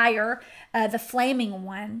fire, the flaming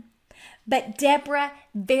one, but Deborah,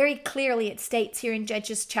 very clearly it states here in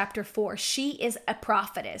Judges chapter 4, she is a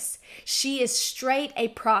prophetess. She is straight a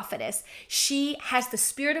prophetess. She has the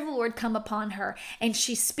Spirit of the Lord come upon her, and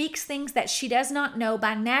she speaks things that she does not know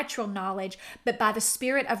by natural knowledge, but by the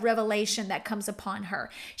Spirit of revelation that comes upon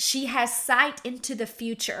her. She has sight into the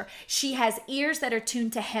future. She has ears that are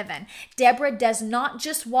tuned to heaven. Deborah does not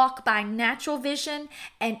just walk by natural vision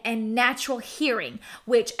and natural hearing,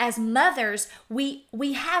 which as mothers, we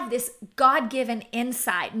have this God-given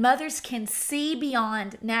insight. Mothers can see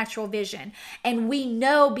beyond natural vision, and we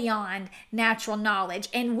know beyond natural knowledge,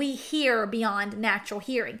 and we hear beyond natural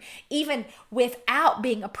hearing. Even without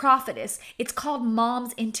being a prophetess, it's called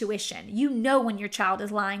mom's intuition. You know when your child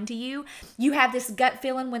is lying to you. You have this gut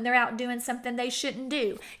feeling when they're out doing something they shouldn't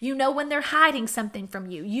do. You know when they're hiding something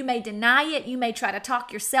from you. You may deny it. You may try to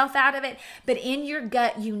talk yourself out of it, but in your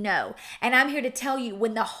gut, you know. And I'm here to tell you,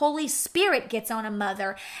 when the Holy Spirit gets on a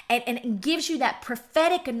mother and gives you that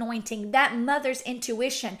prophetic anointing, that mother's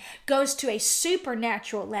intuition goes to a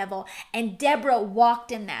supernatural level. And Deborah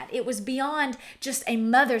walked in that. It was beyond just a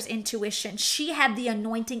mother's intuition. She had the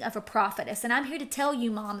anointing of a prophetess. And I'm here to tell you,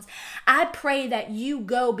 moms, I pray that you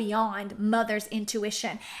go beyond mother's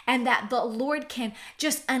intuition, and that the Lord can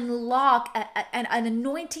just unlock an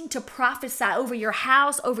anointing to prophesy over your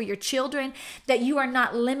house, over your children, that you are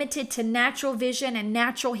not limited to natural vision and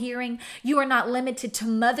natural hearing. You are not limited to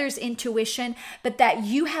mother's intuition intuition, but that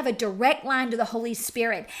you have a direct line to the Holy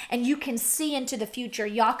Spirit and you can see into the future.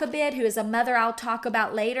 Jochebed, who is a mother I'll talk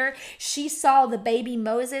about later, she saw the baby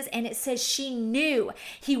Moses, and it says she knew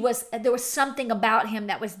there was something about him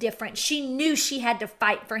that was different. She knew she had to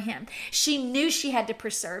fight for him. She knew she had to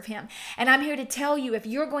preserve him. And I'm here to tell you, if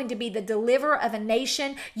you're going to be the deliverer of a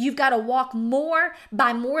nation, you've got to walk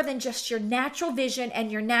by more than just your natural vision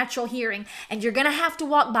and your natural hearing. And you're going to have to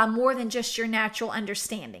walk by more than just your natural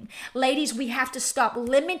understanding. Ladies, we have to stop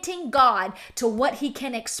limiting God to what he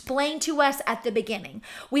can explain to us at the beginning.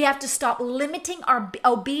 We have to stop limiting our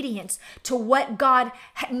obedience to what God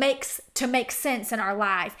makes to make sense in our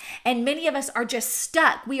life. And many of us are just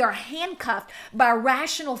stuck. We are handcuffed by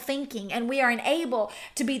rational thinking, and we are unable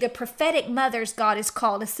to be the prophetic mothers God has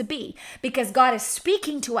called us to be, because God is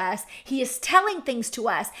speaking to us. He is telling things to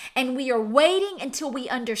us, and we are waiting until we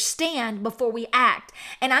understand before we act.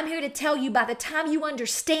 And I'm here to tell you, by the time you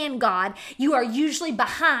understand God, you are usually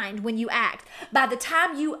behind when you act. By the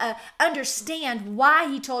time you understand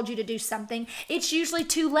why he told you to do something, it's usually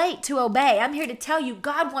too late to obey. I'm here to tell you,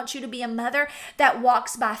 God wants you to be a mother that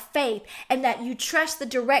walks by faith, and that you trust the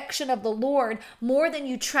direction of the Lord more than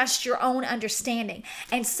you trust your own understanding.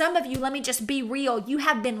 And some of you, let me just be real, you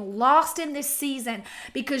have been lost in this season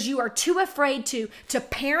because you are too afraid to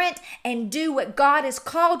parent and do what God has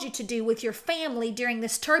called you to do with your family during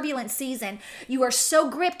this turbulent season. You are so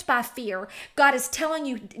gripped by fear. God is telling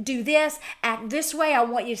you, do this, act this way, I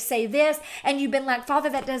want you to say this, and you've been like, Father,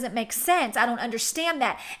 that doesn't make sense. I don't understand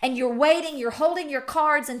that. And you're waiting, you're holding your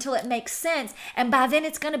cards until it makes sense, and by then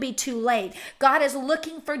it's going to be too late. God is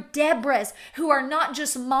looking for Deborahs who are not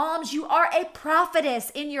just moms. You are a prophetess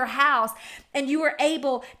in your house, and you are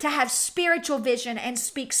able to have spiritual vision and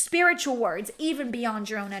speak spiritual words even beyond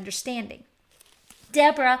your own understanding.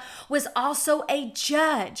 Deborah was also a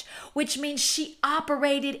judge, which means she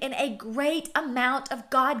operated in a great amount of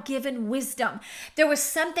God-given wisdom. There was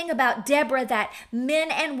something about Deborah that men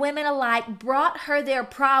and women alike brought her their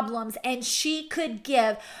problems, and she could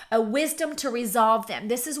give a wisdom to resolve them.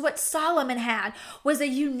 This is what Solomon had, was a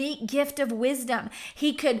unique gift of wisdom.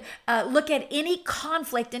 He could look at any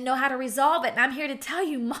conflict and know how to resolve it. And I'm here to tell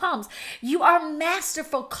you, moms, you are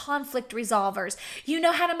masterful conflict resolvers. You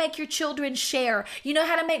know how to make your children share. You know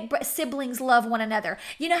how to make siblings love one another.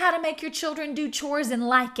 You know how to make your children do chores and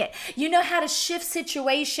like it. You know how to shift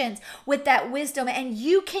situations with that wisdom. And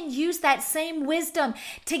you can use that same wisdom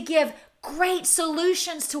to give great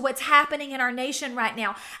solutions to what's happening in our nation right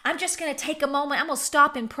now. I'm just going to take a moment. I'm going to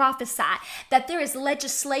stop and prophesy that there is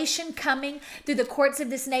legislation coming through the courts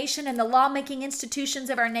of this nation and the lawmaking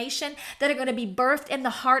institutions of our nation that are going to be birthed in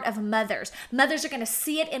the heart of mothers. Mothers are going to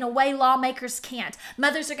see it in a way lawmakers can't.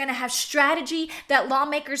 Mothers are going to have strategy that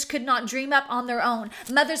lawmakers could not dream up on their own.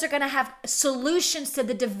 Mothers are going to have solutions to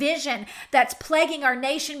the division that's plaguing our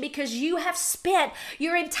nation, because you have spent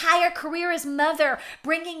your entire career as mother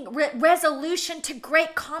bringing resolution to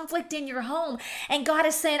great conflict in your home. And God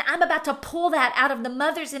is saying, I'm about to pull that out of the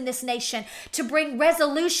mothers in this nation to bring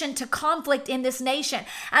resolution to conflict in this nation.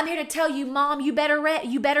 I'm here to tell you, Mom, you better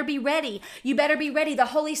be ready. You better be ready. The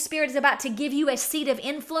Holy Spirit is about to give you a seat of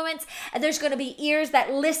influence, and there's going to be ears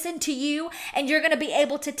that listen to you, and you're going to be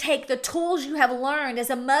able to take the tools you have learned as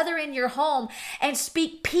a mother in your home and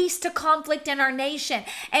speak peace to conflict in our nation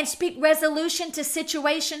and speak resolution to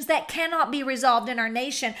situations that cannot be resolved in our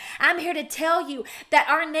nation. I'm here to tell you that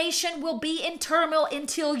our nation will be in turmoil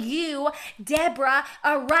until you, Deborah,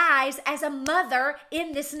 arise as a mother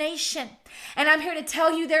in this nation. And I'm here to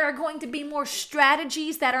tell you there are going to be more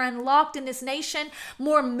strategies that are unlocked in this nation,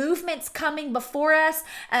 more movements coming before us,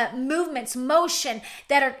 motion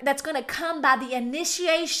that's going to come by the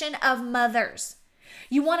initiation of mothers.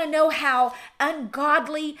 You want to know how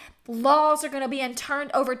ungodly laws are going to be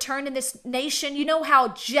overturned in this nation? You know how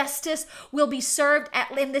justice will be served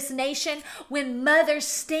in this nation? When mothers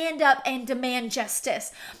stand up and demand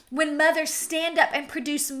justice. When mothers stand up and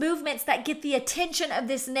produce movements that get the attention of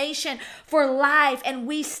this nation for life, and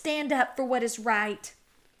we stand up for what is right.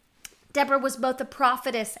 Deborah was both a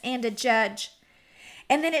prophetess and a judge.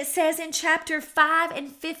 And then it says in chapter 5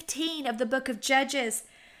 and 15 of the book of Judges,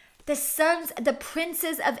 the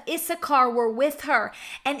princes of Issachar were with her,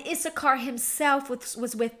 and Issachar himself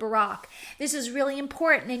was with Barak. This is really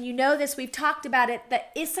important, and you know this, we've talked about it,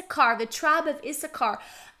 that Issachar, the tribe of Issachar,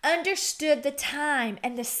 understood the time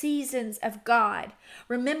and the seasons of God.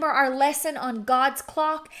 Remember our lesson on God's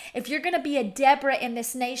clock? If you're going to be a Deborah in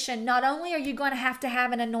this nation, not only are you going to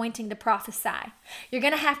have an anointing to prophesy, you're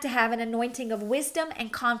going to have an anointing of wisdom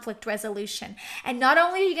and conflict resolution. And not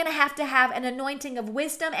only are you going to have an anointing of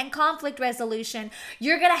wisdom and conflict resolution,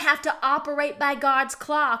 you're going to have to operate by God's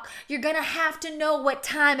clock. You're going to have to know what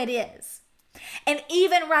time it is. And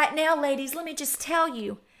even right now, ladies, let me just tell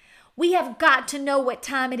you, we have got to know what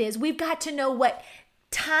time it is. We've got to know what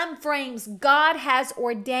time frames God has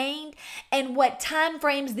ordained and what time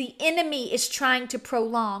frames the enemy is trying to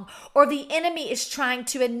prolong or the enemy is trying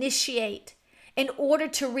to initiate in order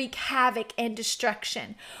to wreak havoc and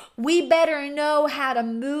destruction. We better know how to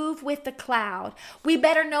move with the cloud. We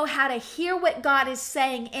better know how to hear what God is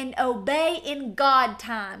saying and obey in God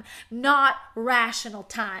time, not rational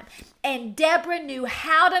time. And Deborah knew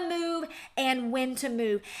how to move and when to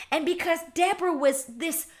move. And because Deborah was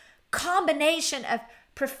this combination of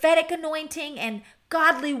prophetic anointing and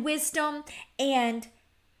godly wisdom and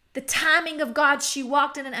the timing of God, she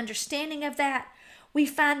walked in an understanding of that. We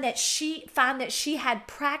find that she had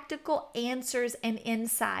practical answers and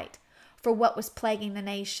insight for what was plaguing the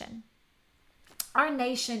nation. Our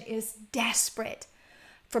nation is desperate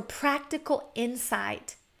for practical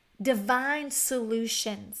insight, divine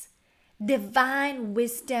solutions, divine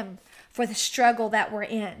wisdom for the struggle that we're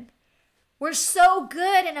in. We're so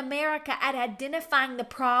good in America at identifying the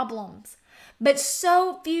problems, but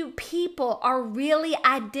so few people are really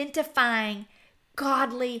identifying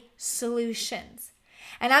godly solutions.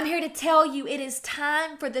 And I'm here to tell you it is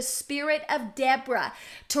time for the spirit of Deborah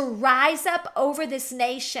to rise up over this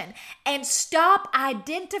nation and stop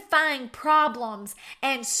identifying problems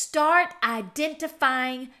and start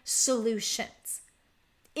identifying solutions.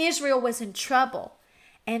 Israel was in trouble,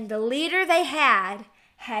 and the leader they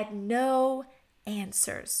had no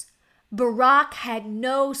answers. Barak had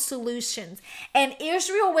no solutions, and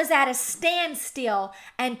Israel was at a standstill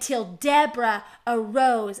until Deborah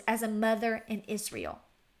arose as a mother in Israel.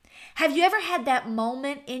 Have you ever had that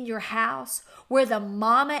moment in your house where the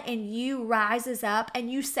mama in you rises up and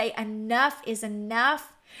you say, enough is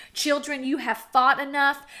enough? Children, you have fought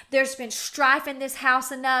enough. There's been strife in this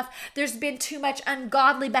house enough. There's been too much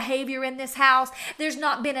ungodly behavior in this house. There's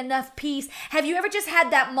not been enough peace. Have you ever just had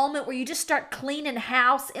that moment where you just start cleaning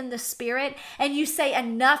house in the spirit and you say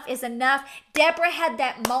enough is enough? Deborah had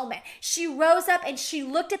that moment. She rose up and she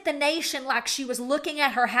looked at the nation like she was looking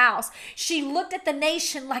at her house. She looked at the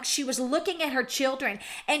nation like she was looking at her children.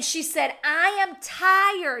 And she said, I am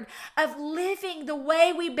tired of living the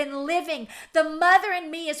way we've been living. The mother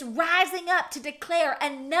in me is rising up to declare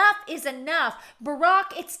enough is enough.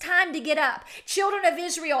 Barak, it's time to get up. Children of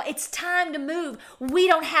Israel, it's time to move. We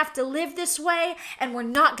don't have to live this way, and we're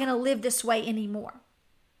not going to live this way anymore.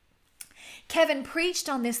 Kevin preached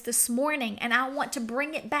on this morning, and I want to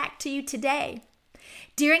bring it back to you today.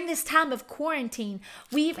 During this time of quarantine,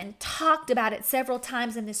 we even talked about it several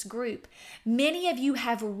times in this group. Many of you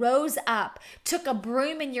have rose up, took a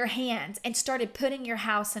broom in your hands, and started putting your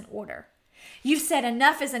house in order. You said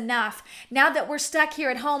enough is enough. Now that we're stuck here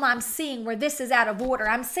at home, I'm seeing where this is out of order.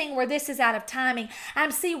 I'm seeing where this is out of timing. I'm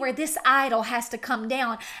seeing where this idol has to come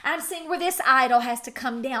down. I'm seeing where this idol has to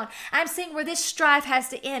come down. I'm seeing where this strife has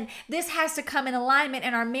to end. This has to come in alignment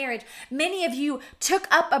in our marriage. Many of you took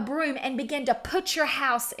up a broom and began to put your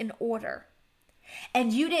house in order.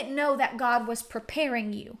 And you didn't know that God was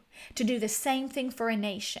preparing you to do the same thing for a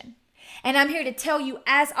nation. And I'm here to tell you,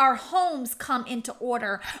 as our homes come into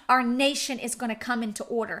order, our nation is going to come into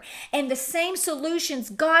order. And the same solutions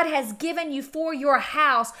God has given you for your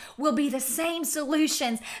house will be the same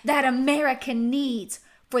solutions that America needs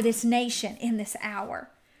for this nation in this hour.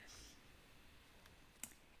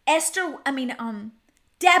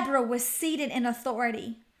 Deborah was seated in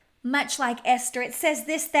authority, much like Esther. It says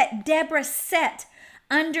this, that Deborah sat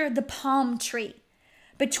under the palm tree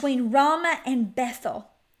between Ramah and Bethel.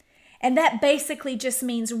 And that basically just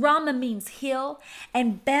means, Ramah means hill,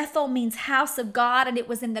 and Bethel means house of God, and it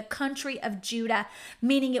was in the country of Judah,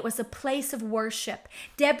 meaning it was a place of worship.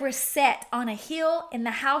 Deborah sat on a hill in the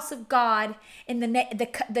house of God in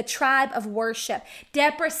the tribe of worship.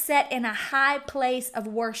 Deborah sat in a high place of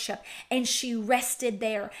worship, and she rested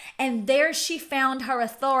there. And there she found her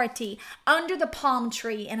authority under the palm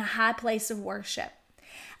tree in a high place of worship.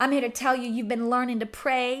 I'm here to tell you, you've been learning to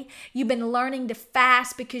pray. You've been learning to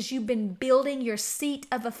fast because you've been building your seat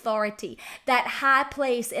of authority, that high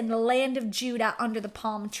place in the land of Judah under the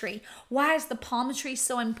palm tree. Why is the palm tree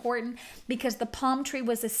so important? Because the palm tree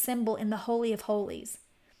was a symbol in the Holy of Holies.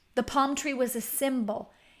 The palm tree was a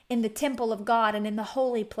symbol in the temple of God and in the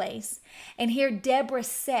holy place. And here Deborah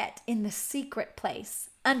sat in the secret place,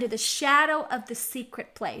 under the shadow of the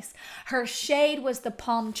secret place. Her shade was the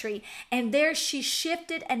palm tree, and there she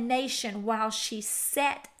shifted a nation while she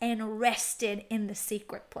sat and rested in the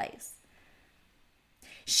secret place.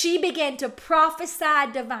 She began to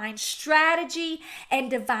prophesy divine strategy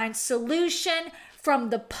and divine solution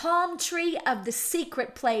from the palm tree of the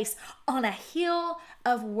secret place on a hill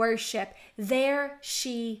of worship. There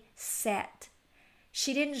she sat.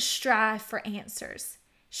 She didn't strive for answers.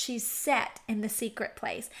 She sat in the secret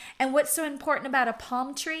place. And what's so important about a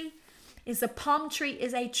palm tree is a palm tree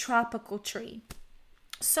is a tropical tree.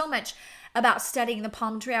 So much about studying the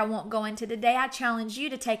palm tree I won't go into today. I challenge you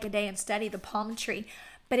to take a day and study the palm tree.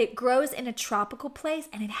 But it grows in a tropical place,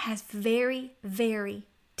 and it has very, very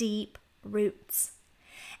deep roots.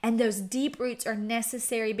 And those deep roots are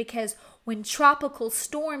necessary because when tropical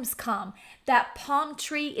storms come, that palm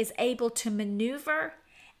tree is able to maneuver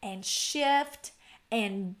and shift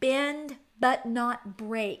and bend, but not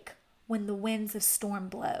break when the winds of storm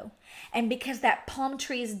blow. And because that palm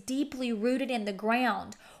tree is deeply rooted in the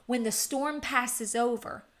ground, when the storm passes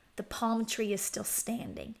over, the palm tree is still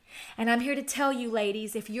standing. And I'm here to tell you,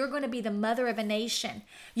 ladies, if you're going to be the mother of a nation,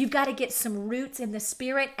 you've got to get some roots in the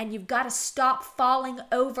spirit, and you've got to stop falling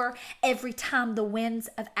over every time the winds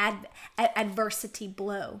of adversity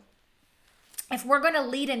blow. If we're going to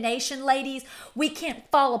lead a nation, ladies, we can't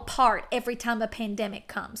fall apart every time a pandemic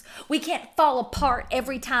comes. We can't fall apart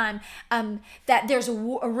every time that there's a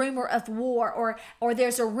rumor of war or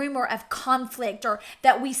there's a rumor of conflict, or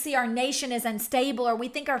that we see our nation is unstable, or we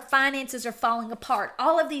think our finances are falling apart.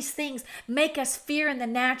 All of these things make us fear in the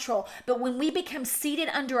natural. But when we become seated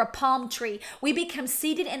under a palm tree, we become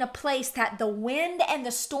seated in a place that the wind and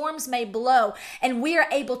the storms may blow, and we are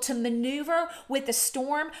able to maneuver with the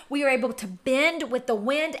storm. We are able to bend with the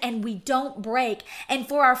wind, and we don't break. And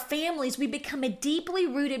for our families, we become a deeply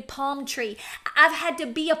rooted palm tree. I've had to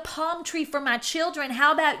be a palm tree for my children.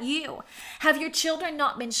 How about you? Have your children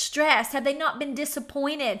not been stressed? Have they not been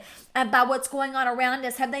disappointed by what's going on around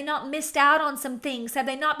us? Have they not missed out on some things? Have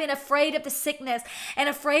they not been afraid of the sickness and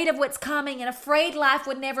afraid of what's coming and afraid life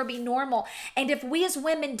would never be normal? And if we as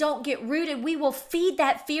women don't get rooted, we will feed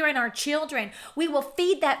that fear in our children. We will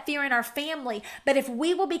feed that fear in our family. But if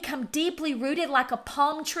we will become deeply rooted like a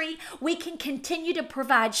palm tree, we can continue to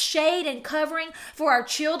provide shade and covering for our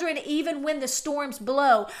children even when the storms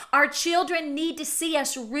blow. Our children need to see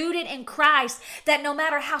us rooted in Christ, that no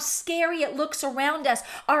matter how scary it looks around us,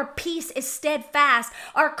 our peace is steadfast.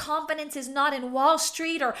 Our confidence is not in Wall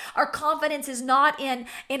Street, or our confidence is not in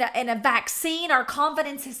a vaccine. Our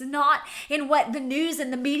confidence is not in what the news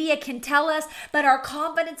and the media can tell us, but our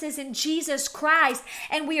confidence is in Jesus Christ,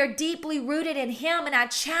 and we are deeply rooted in Him. And I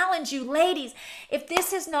challenge you, ladies, if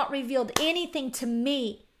this has not revealed anything to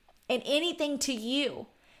me and anything to you,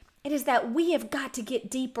 it is that we have got to get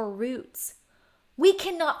deeper roots. We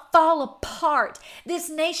cannot fall apart. This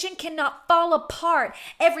nation cannot fall apart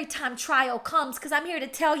every time trial comes, because I'm here to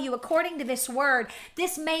tell you, according to this word,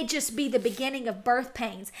 this may just be the beginning of birth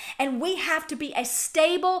pains. And we have to be a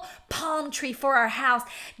stable palm tree for our house.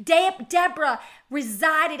 Deborah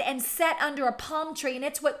resided and sat under a palm tree, and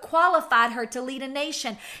it's what qualified her to lead a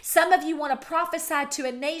nation. Some of you want to prophesy to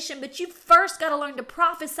a nation, but you first got to learn to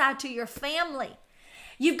prophesy to your family.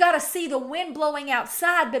 You've got to see the wind blowing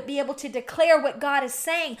outside, but be able to declare what God is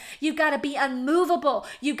saying. You've got to be unmovable.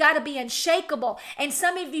 You've got to be unshakable. And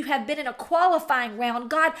some of you have been in a qualifying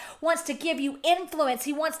round. God wants to give you influence.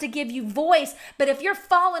 He wants to give you voice. But if you're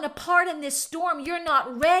falling apart in this storm, you're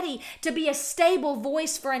not ready to be a stable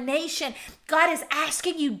voice for a nation. God is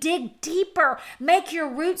asking you, dig deeper. Make your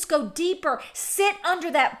roots go deeper. Sit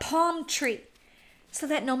under that palm tree so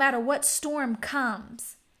that no matter what storm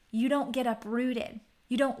comes, you don't get uprooted.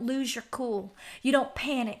 You don't lose your cool. You don't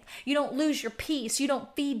panic. You don't lose your peace. You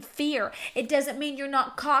don't feed fear. It doesn't mean you're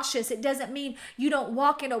not cautious. It doesn't mean you don't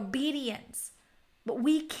walk in obedience. But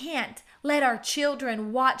we can't let our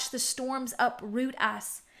children watch the storms uproot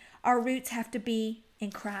us. Our roots have to be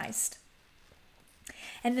in Christ.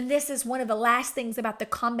 And then this is one of the last things about the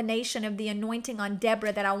combination of the anointing on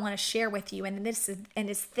Deborah that I want to share with you. And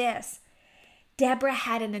it's this. Deborah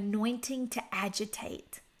had an anointing to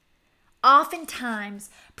agitate.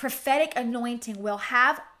 Oftentimes, prophetic anointing will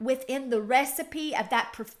have within the recipe of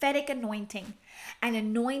that prophetic anointing an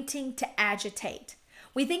anointing to agitate.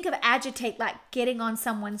 We think of agitate like getting on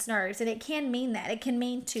someone's nerves, and it can mean that. It can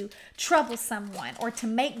mean to trouble someone or to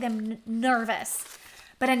make them nervous.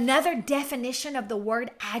 But another definition of the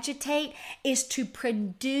word agitate is to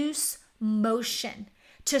produce motion,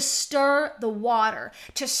 to stir the water,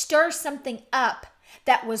 to stir something up.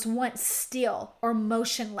 that was once still or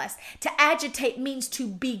motionless. To agitate means to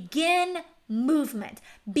begin movement,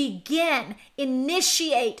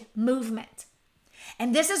 initiate movement.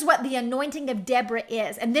 And this is what the anointing of Deborah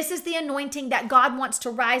is. And this is the anointing that God wants to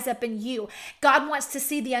rise up in you. God wants to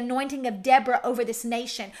see the anointing of Deborah over this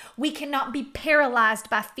nation. We cannot be paralyzed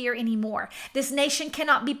by fear anymore. This nation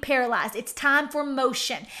cannot be paralyzed. It's time for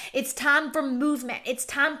motion. It's time for movement. It's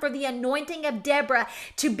time for the anointing of Deborah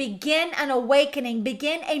to begin an awakening,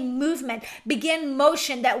 begin a movement, begin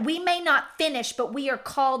motion that we may not finish, but we are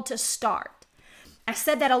called to start. I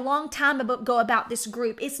said that a long time ago about this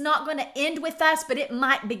group. It's not going to end with us, but it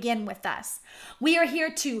might begin with us. We are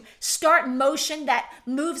here to start motion that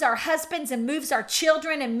moves our husbands and moves our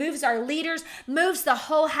children and moves our leaders, moves the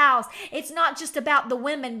whole house. It's not just about the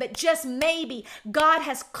women, but just maybe God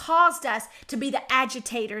has caused us to be the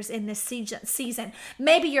agitators in this season.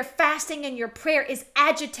 Maybe your fasting and your prayer is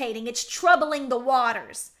agitating. It's troubling the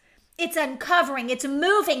waters. It's uncovering, it's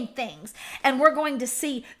moving things, and we're going to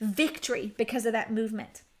see victory because of that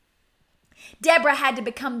movement. Deborah had to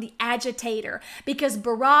become the agitator because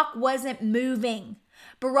Barak wasn't moving.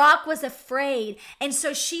 Barak was afraid, and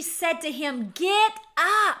so she said to him, "Get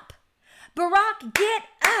up. Barak, get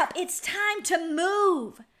up. It's time to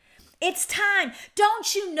move. It's time.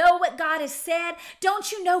 Don't you know what God has said?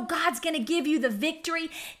 Don't you know God's going to give you the victory?"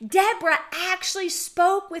 Deborah actually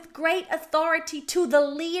spoke with great authority to the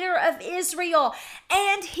leader of Israel,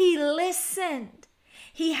 and he listened.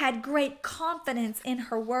 He had great confidence in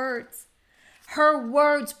her words. Her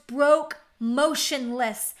words broke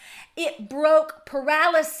motionless. It broke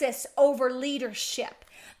paralysis over leadership.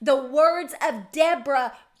 The words of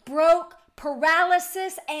Deborah broke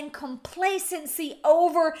paralysis and complacency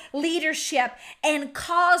over leadership and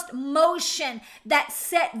caused motion that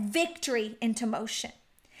set victory into motion.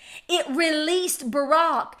 It released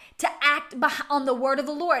Barak to act on the word of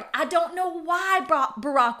the Lord. I don't know why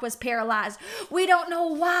Barak was paralyzed. We don't know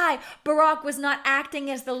why Barak was not acting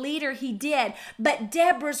as the leader he did, but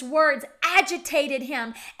Deborah's words agitated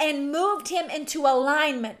him and moved him into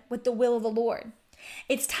alignment with the will of the Lord.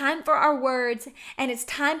 It's time for our words and it's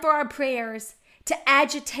time for our prayers to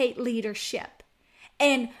agitate leadership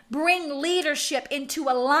and bring leadership into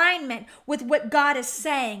alignment with what God is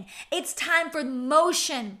saying. It's time for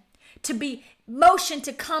motion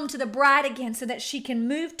to come to the bride again so that she can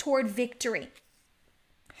move toward victory.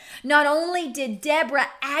 Not only did Deborah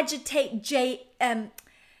agitate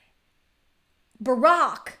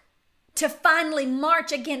Barak to finally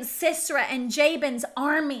march against Sisera and Jabin's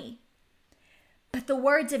army, but the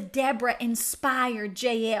words of Deborah inspired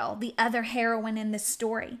Jael, the other heroine in this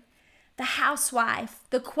story, the housewife,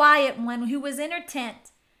 the quiet one who was in her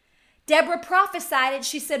tent. Deborah prophesied it.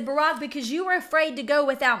 She said, "Barak, because you were afraid to go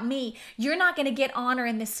without me, you're not going to get honor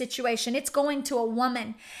in this situation. It's going to a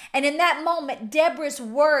woman." And in that moment, Deborah's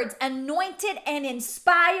words anointed and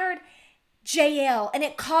inspired Jael, and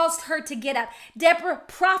it caused her to get up. Deborah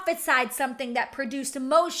prophesied something that produced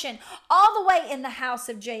emotion all the way in the house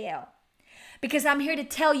of Jael. Because I'm here to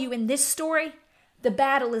tell you in this story, the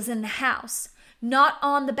battle is in the house, not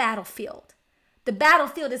on the battlefield. The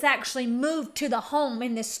battlefield is actually moved to the home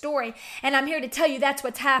in this story. And I'm here to tell you that's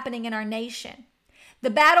what's happening in our nation.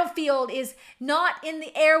 The battlefield is not in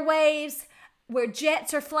the airwaves where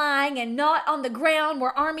jets are flying and not on the ground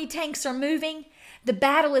where army tanks are moving. The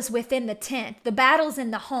battle is within the tent. The battle's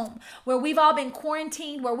in the home where we've all been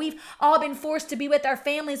quarantined, where we've all been forced to be with our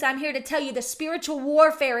families. I'm here to tell you the spiritual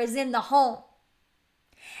warfare is in the home.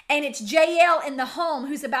 And it's Jael in the home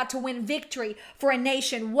who's about to win victory for a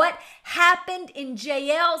nation. What happened in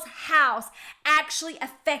Jael's house actually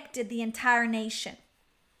affected the entire nation.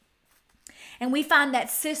 And we find that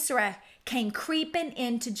Sisera came creeping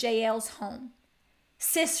into Jael's home.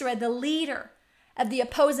 Sisera, the leader of the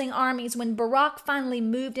opposing armies, when Barak finally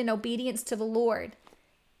moved in obedience to the Lord,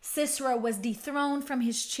 Sisera was dethroned from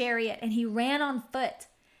his chariot and he ran on foot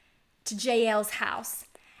to Jael's house.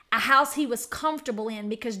 A house he was comfortable in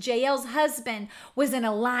because Jael's husband was in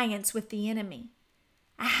alliance with the enemy.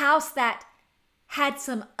 A house that had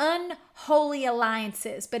some unholy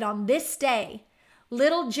alliances. But on this day,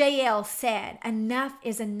 little Jael said, "Enough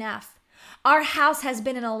is enough. Our house has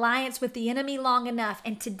been in alliance with the enemy long enough,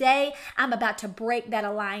 and today I'm about to break that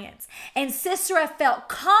alliance." And Sisera felt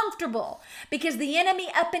comfortable because the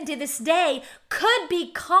enemy up into this day could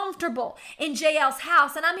be comfortable in Jael's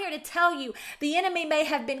house. And I'm here to tell you, the enemy may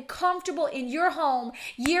have been comfortable in your home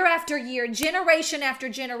year after year, generation after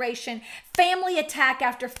generation, family attack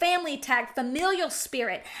after family attack, familial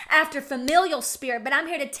spirit after familial spirit. But I'm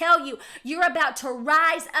here to tell you, you're about to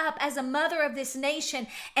rise up as a mother of this nation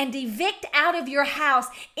and evict evict out of your house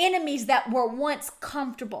enemies that were once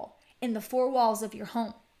comfortable in the four walls of your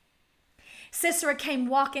home. Sisera came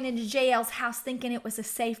walking into Jael's house thinking it was a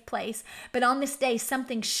safe place. But on this day,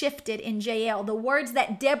 something shifted in Jael. The words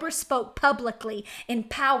that Deborah spoke publicly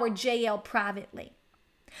empowered Jael privately.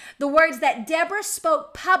 The words that Deborah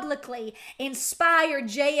spoke publicly inspired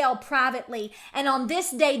Jael privately. And on this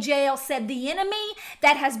day, Jael said, the enemy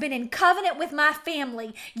that has been in covenant with my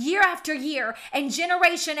family year after year and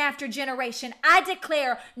generation after generation, I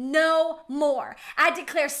declare no more. I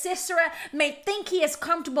declare Sisera may think he is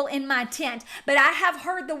comfortable in my tent, but I have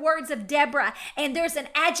heard the words of Deborah, and there's an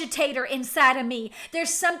agitator inside of me.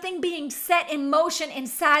 There's something being set in motion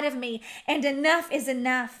inside of me, and enough is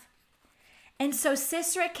enough. And so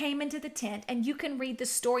Sisera came into the tent, and you can read the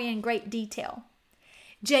story in great detail.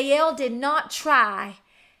 Jael did not try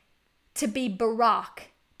to be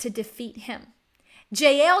Barak to defeat him.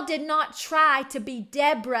 Jael did not try to be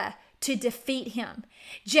Deborah to defeat him.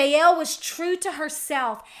 Jael was true to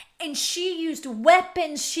herself, and she used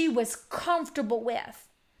weapons she was comfortable with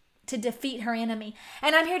to defeat her enemy.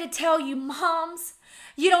 And I'm here to tell you, moms,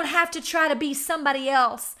 you don't have to try to be somebody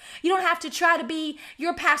else. You don't have to try to be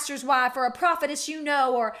your pastor's wife or a prophetess you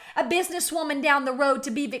know or a businesswoman down the road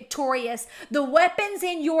to be victorious. The weapons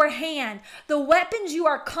in your hand, the weapons you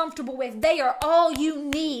are comfortable with, they are all you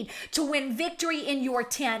need to win victory in your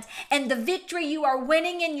tent. And the victory you are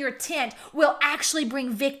winning in your tent will actually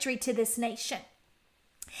bring victory to this nation.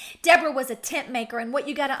 Deborah was a tent maker, and what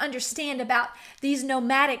you got to understand about these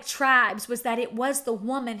nomadic tribes was that it was the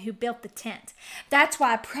woman who built the tent. That's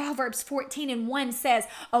why Proverbs 14:1 says,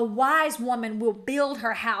 a wise woman will build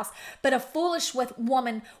her house, but a foolish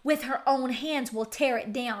woman with her own hands will tear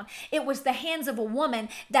it down. It was the hands of a woman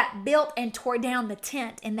that built and tore down the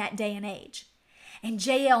tent in that day and age. And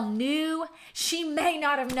Jael knew she may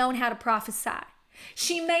not have known how to prophesy.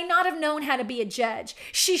 She may not have known how to be a judge.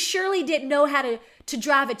 She surely didn't know how to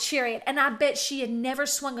drive a chariot, and I bet she had never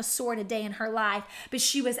swung a sword a day in her life, but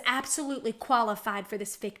she was absolutely qualified for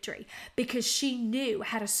this victory because she knew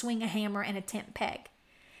how to swing a hammer and a tent peg.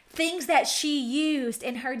 Things that she used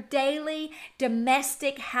in her daily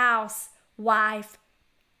domestic housewife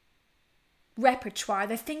repertoire,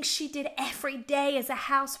 the things she did every day as a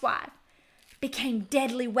housewife, became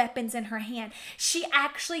deadly weapons in her hand. She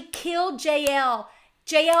actually killed Jael.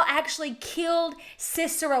 Jael actually killed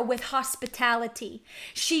Sisera with hospitality.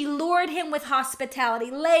 She lured him with hospitality,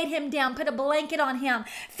 laid him down, put a blanket on him,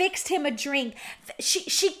 fixed him a drink.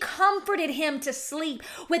 She comforted him to sleep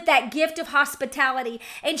with that gift of hospitality.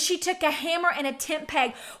 And she took a hammer and a tent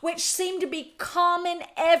peg, which seemed to be common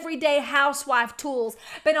everyday housewife tools.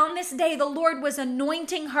 But on this day, the Lord was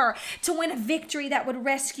anointing her to win a victory that would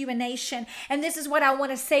rescue a nation. And this is what I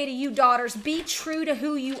want to say to you, daughters. Be true to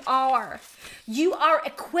who you are. You are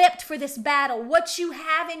equipped for this battle. What you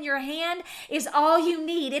have in your hand is all you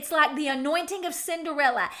need. It's like the anointing of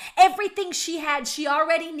Cinderella. Everything she had, she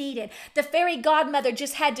already needed. The fairy godmother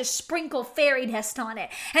just had to sprinkle fairy dust on it.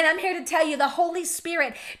 And I'm here to tell you, the Holy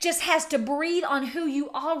Spirit just has to breathe on who you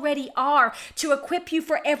already are to equip you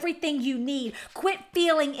for everything you need. Quit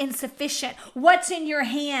feeling insufficient. What's in your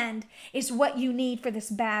hand is what you need for this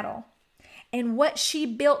battle. And what she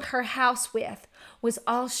built her house with was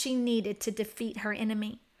all she needed to defeat her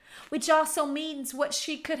enemy. Which also means what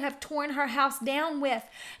she could have torn her house down with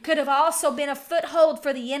could have also been a foothold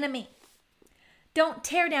for the enemy. Don't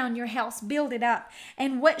tear down your house, build it up.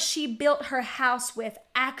 And what she built her house with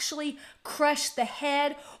actually crushed the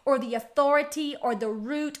head or the authority or the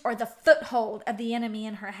root or the foothold of the enemy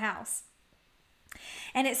in her house.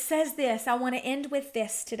 And it says this, I want to end with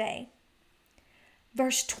this today.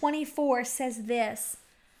 Verse 24 says this,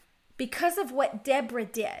 because of what Deborah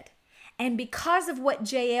did and because of what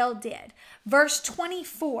Jael did, verse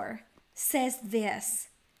 24 says this,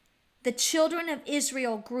 the children of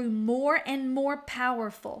Israel grew more and more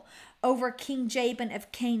powerful over King Jabin of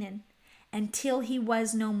Canaan until he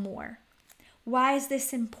was no more. Why is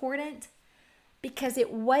this important? Because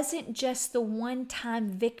it wasn't just the one-time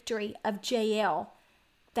victory of Jael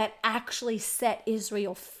that actually set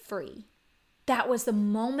Israel free. That was the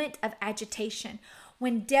moment of agitation.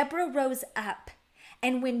 When Deborah rose up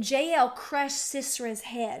and when Jael crushed Sisera's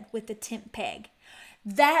head with the tent peg,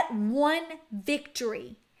 that one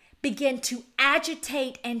victory began to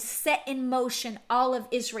agitate and set in motion all of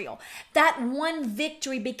Israel. That one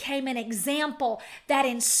victory became an example that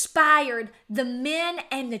inspired the men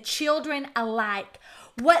and the children alike.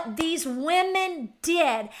 What these women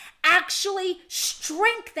did actually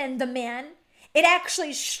strengthened the men. It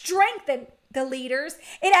actually strengthened the leaders.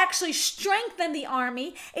 It actually strengthened the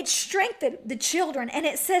army. It strengthened the children. And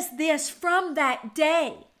it says this, from that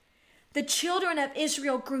day, The children of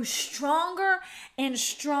Israel grew stronger and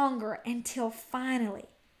stronger until finally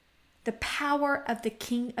the power of the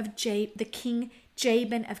king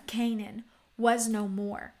Jabin of Canaan was no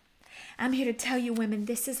more. I'm here to tell you, women,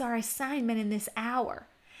 this is our assignment in this hour.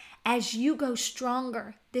 As you go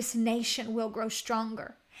stronger, this nation will grow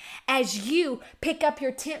stronger. As you pick up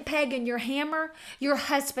your tent peg and your hammer, your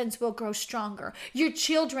husbands will grow stronger. Your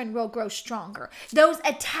children will grow stronger. Those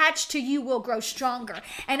attached to you will grow stronger.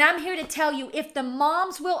 And I'm here to tell you, if the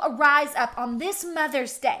moms will arise up on this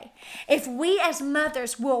Mother's Day, if we as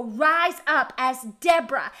mothers will rise up as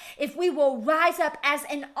Deborah, if we will rise up as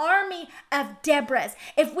an army of Deborahs,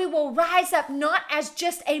 if we will rise up not as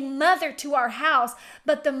just a mother to our house,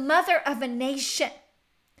 but the mother of a nation,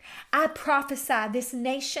 I prophesy this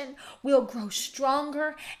nation will grow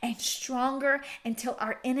stronger and stronger until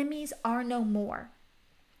our enemies are no more.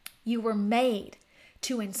 You were made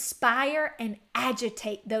to inspire and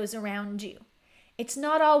agitate those around you. It's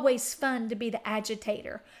not always fun to be the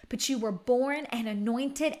agitator, but you were born and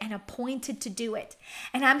anointed and appointed to do it.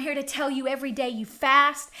 And I'm here to tell you, every day you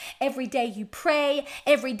fast, every day you pray,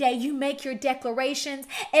 every day you make your declarations,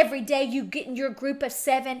 every day you get in your group of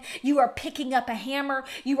 7, you are picking up a hammer,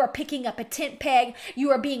 you are picking up a tent peg,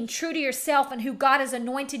 you are being true to yourself and who God has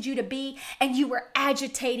anointed you to be, and you are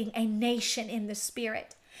agitating a nation in the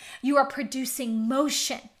spirit. You are producing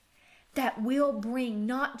motion that will bring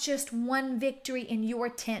not just one victory in your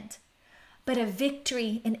tent, but a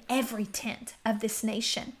victory in every tent of this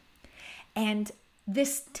nation. And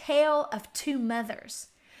this tale of 2 mothers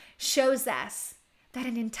shows us that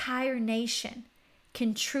an entire nation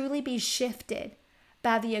can truly be shifted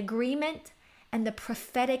by the agreement and the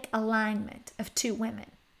prophetic alignment of 2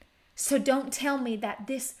 women. So don't tell me that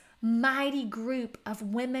this mighty group of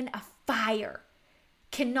women of fire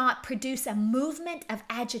cannot produce a movement of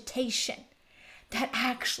agitation that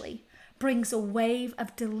actually brings a wave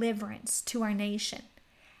of deliverance to our nation.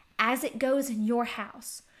 As it goes in your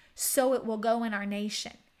house, so it will go in our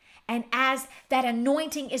nation. And as that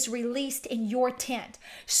anointing is released in your tent,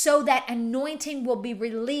 so that anointing will be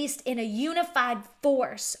released in a unified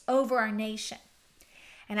force over our nation.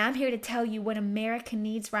 And I'm here to tell you what America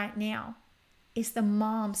needs right now is the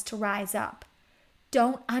moms to rise up.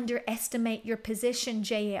 Don't underestimate your position,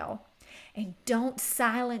 Jael, and don't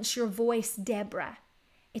silence your voice, Deborah.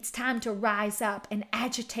 It's time to rise up and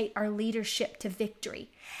agitate our leadership to victory.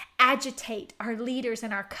 Agitate our leaders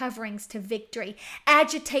and our coverings to victory.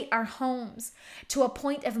 Agitate our homes to a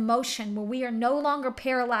point of motion where we are no longer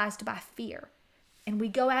paralyzed by fear. And we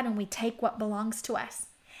go out and we take what belongs to us.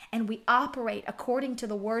 And we operate according to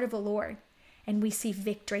the word of the Lord. And we see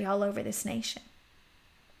victory all over this nation.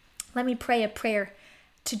 Let me pray a prayer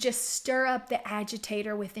to just stir up the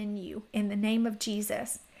agitator within you in the name of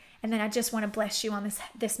Jesus. And then I just want to bless you on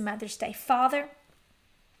this Mother's Day. Father,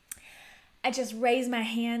 I just raise my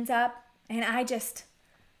hands up and I just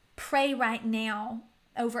pray right now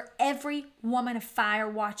over every woman of fire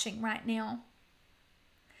watching right now.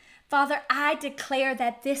 Father, I declare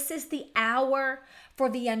that this is the hour for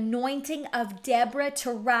the anointing of Deborah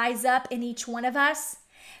to rise up in each one of us.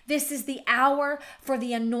 This is the hour for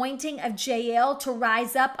the anointing of Jael to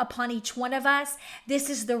rise up upon each one of us. This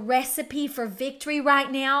is the recipe for victory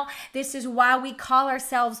right now. This is why we call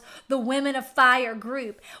ourselves the Women of Fire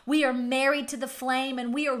group. We are married to the flame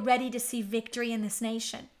and we are ready to see victory in this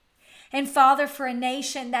nation. And Father, for a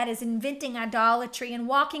nation that is inventing idolatry and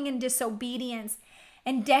walking in disobedience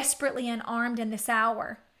and desperately unarmed in this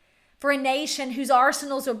hour, for a nation whose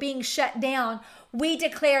arsenals are being shut down, we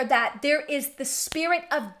declare that there is the spirit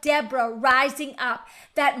of Deborah rising up,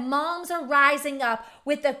 that moms are rising up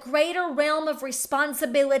with a greater realm of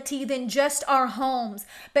responsibility than just our homes.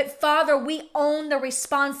 But Father, we own the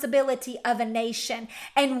responsibility of a nation,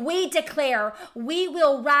 and we declare we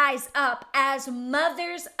will rise up as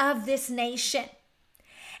mothers of this nation,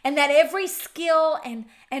 and that every skill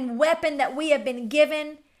and weapon that we have been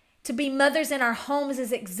given to be mothers in our homes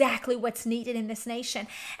is exactly what's needed in this nation.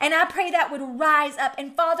 And I pray that would rise up.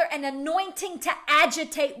 And Father, an anointing to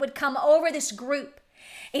agitate would come over this group.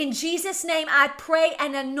 In Jesus' name, I pray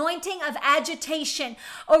an anointing of agitation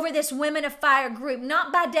over this Women of Fire group,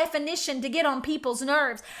 not by definition to get on people's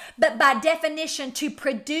nerves, but by definition to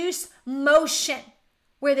produce motion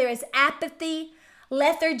where there is apathy,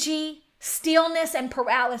 lethargy, stillness, and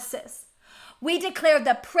paralysis. We declare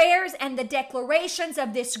the prayers and the declarations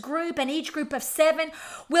of this group and each group of 7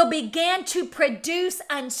 will begin to produce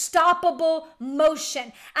unstoppable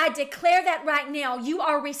motion. I declare that right now you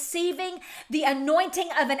are receiving the anointing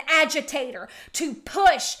of an agitator to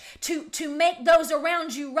push, to make those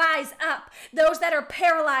around you rise up, those that are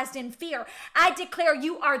paralyzed in fear. I declare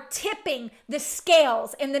you are tipping the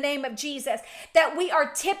scales in the name of Jesus, that we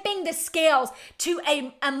are tipping the scales to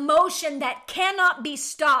a emotion that cannot be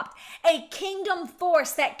stopped, a kingdom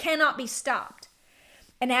force that cannot be stopped,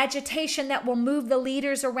 an agitation that will move the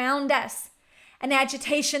leaders around us, an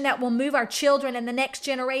agitation that will move our children and the next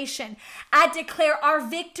generation. I declare our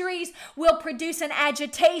victories will produce an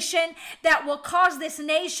agitation that will cause this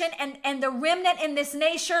nation and the remnant in this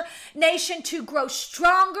nation to grow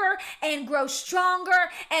stronger, and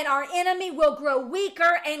our enemy will grow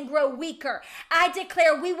weaker and grow weaker. I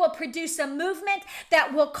declare we will produce a movement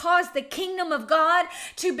that will cause the kingdom of God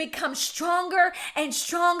to become stronger and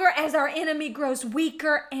stronger as our enemy grows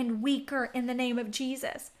weaker and weaker in the name of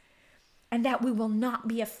Jesus. And that we will not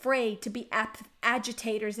be afraid to be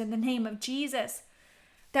agitators in the name of Jesus.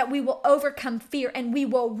 That we will overcome fear and we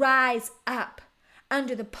will rise up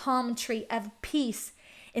under the palm tree of peace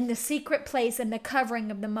in the secret place and the covering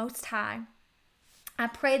of the Most High. I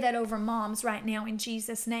pray that over moms right now in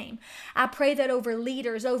Jesus' name. I pray that over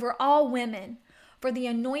leaders, over all women, for the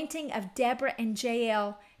anointing of Deborah and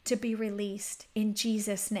Jael to be released in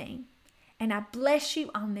Jesus' name. And I bless you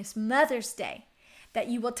on this Mother's Day, that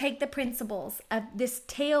you will take the principles of this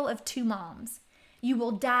tale of 2 moms. You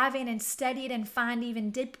will dive in and study it and find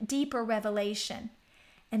even deeper revelation.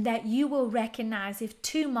 And that you will recognize if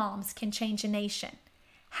 2 moms can change a nation,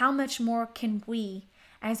 how much more can we,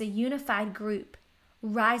 as a unified group,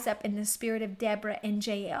 rise up in the spirit of Deborah and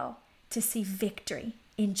Jael to see victory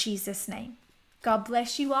in Jesus' name. God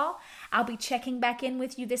bless you all. I'll be checking back in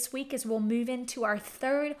with you this week as we'll move into our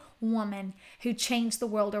 3rd woman who changed the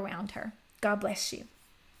world around her. God bless you.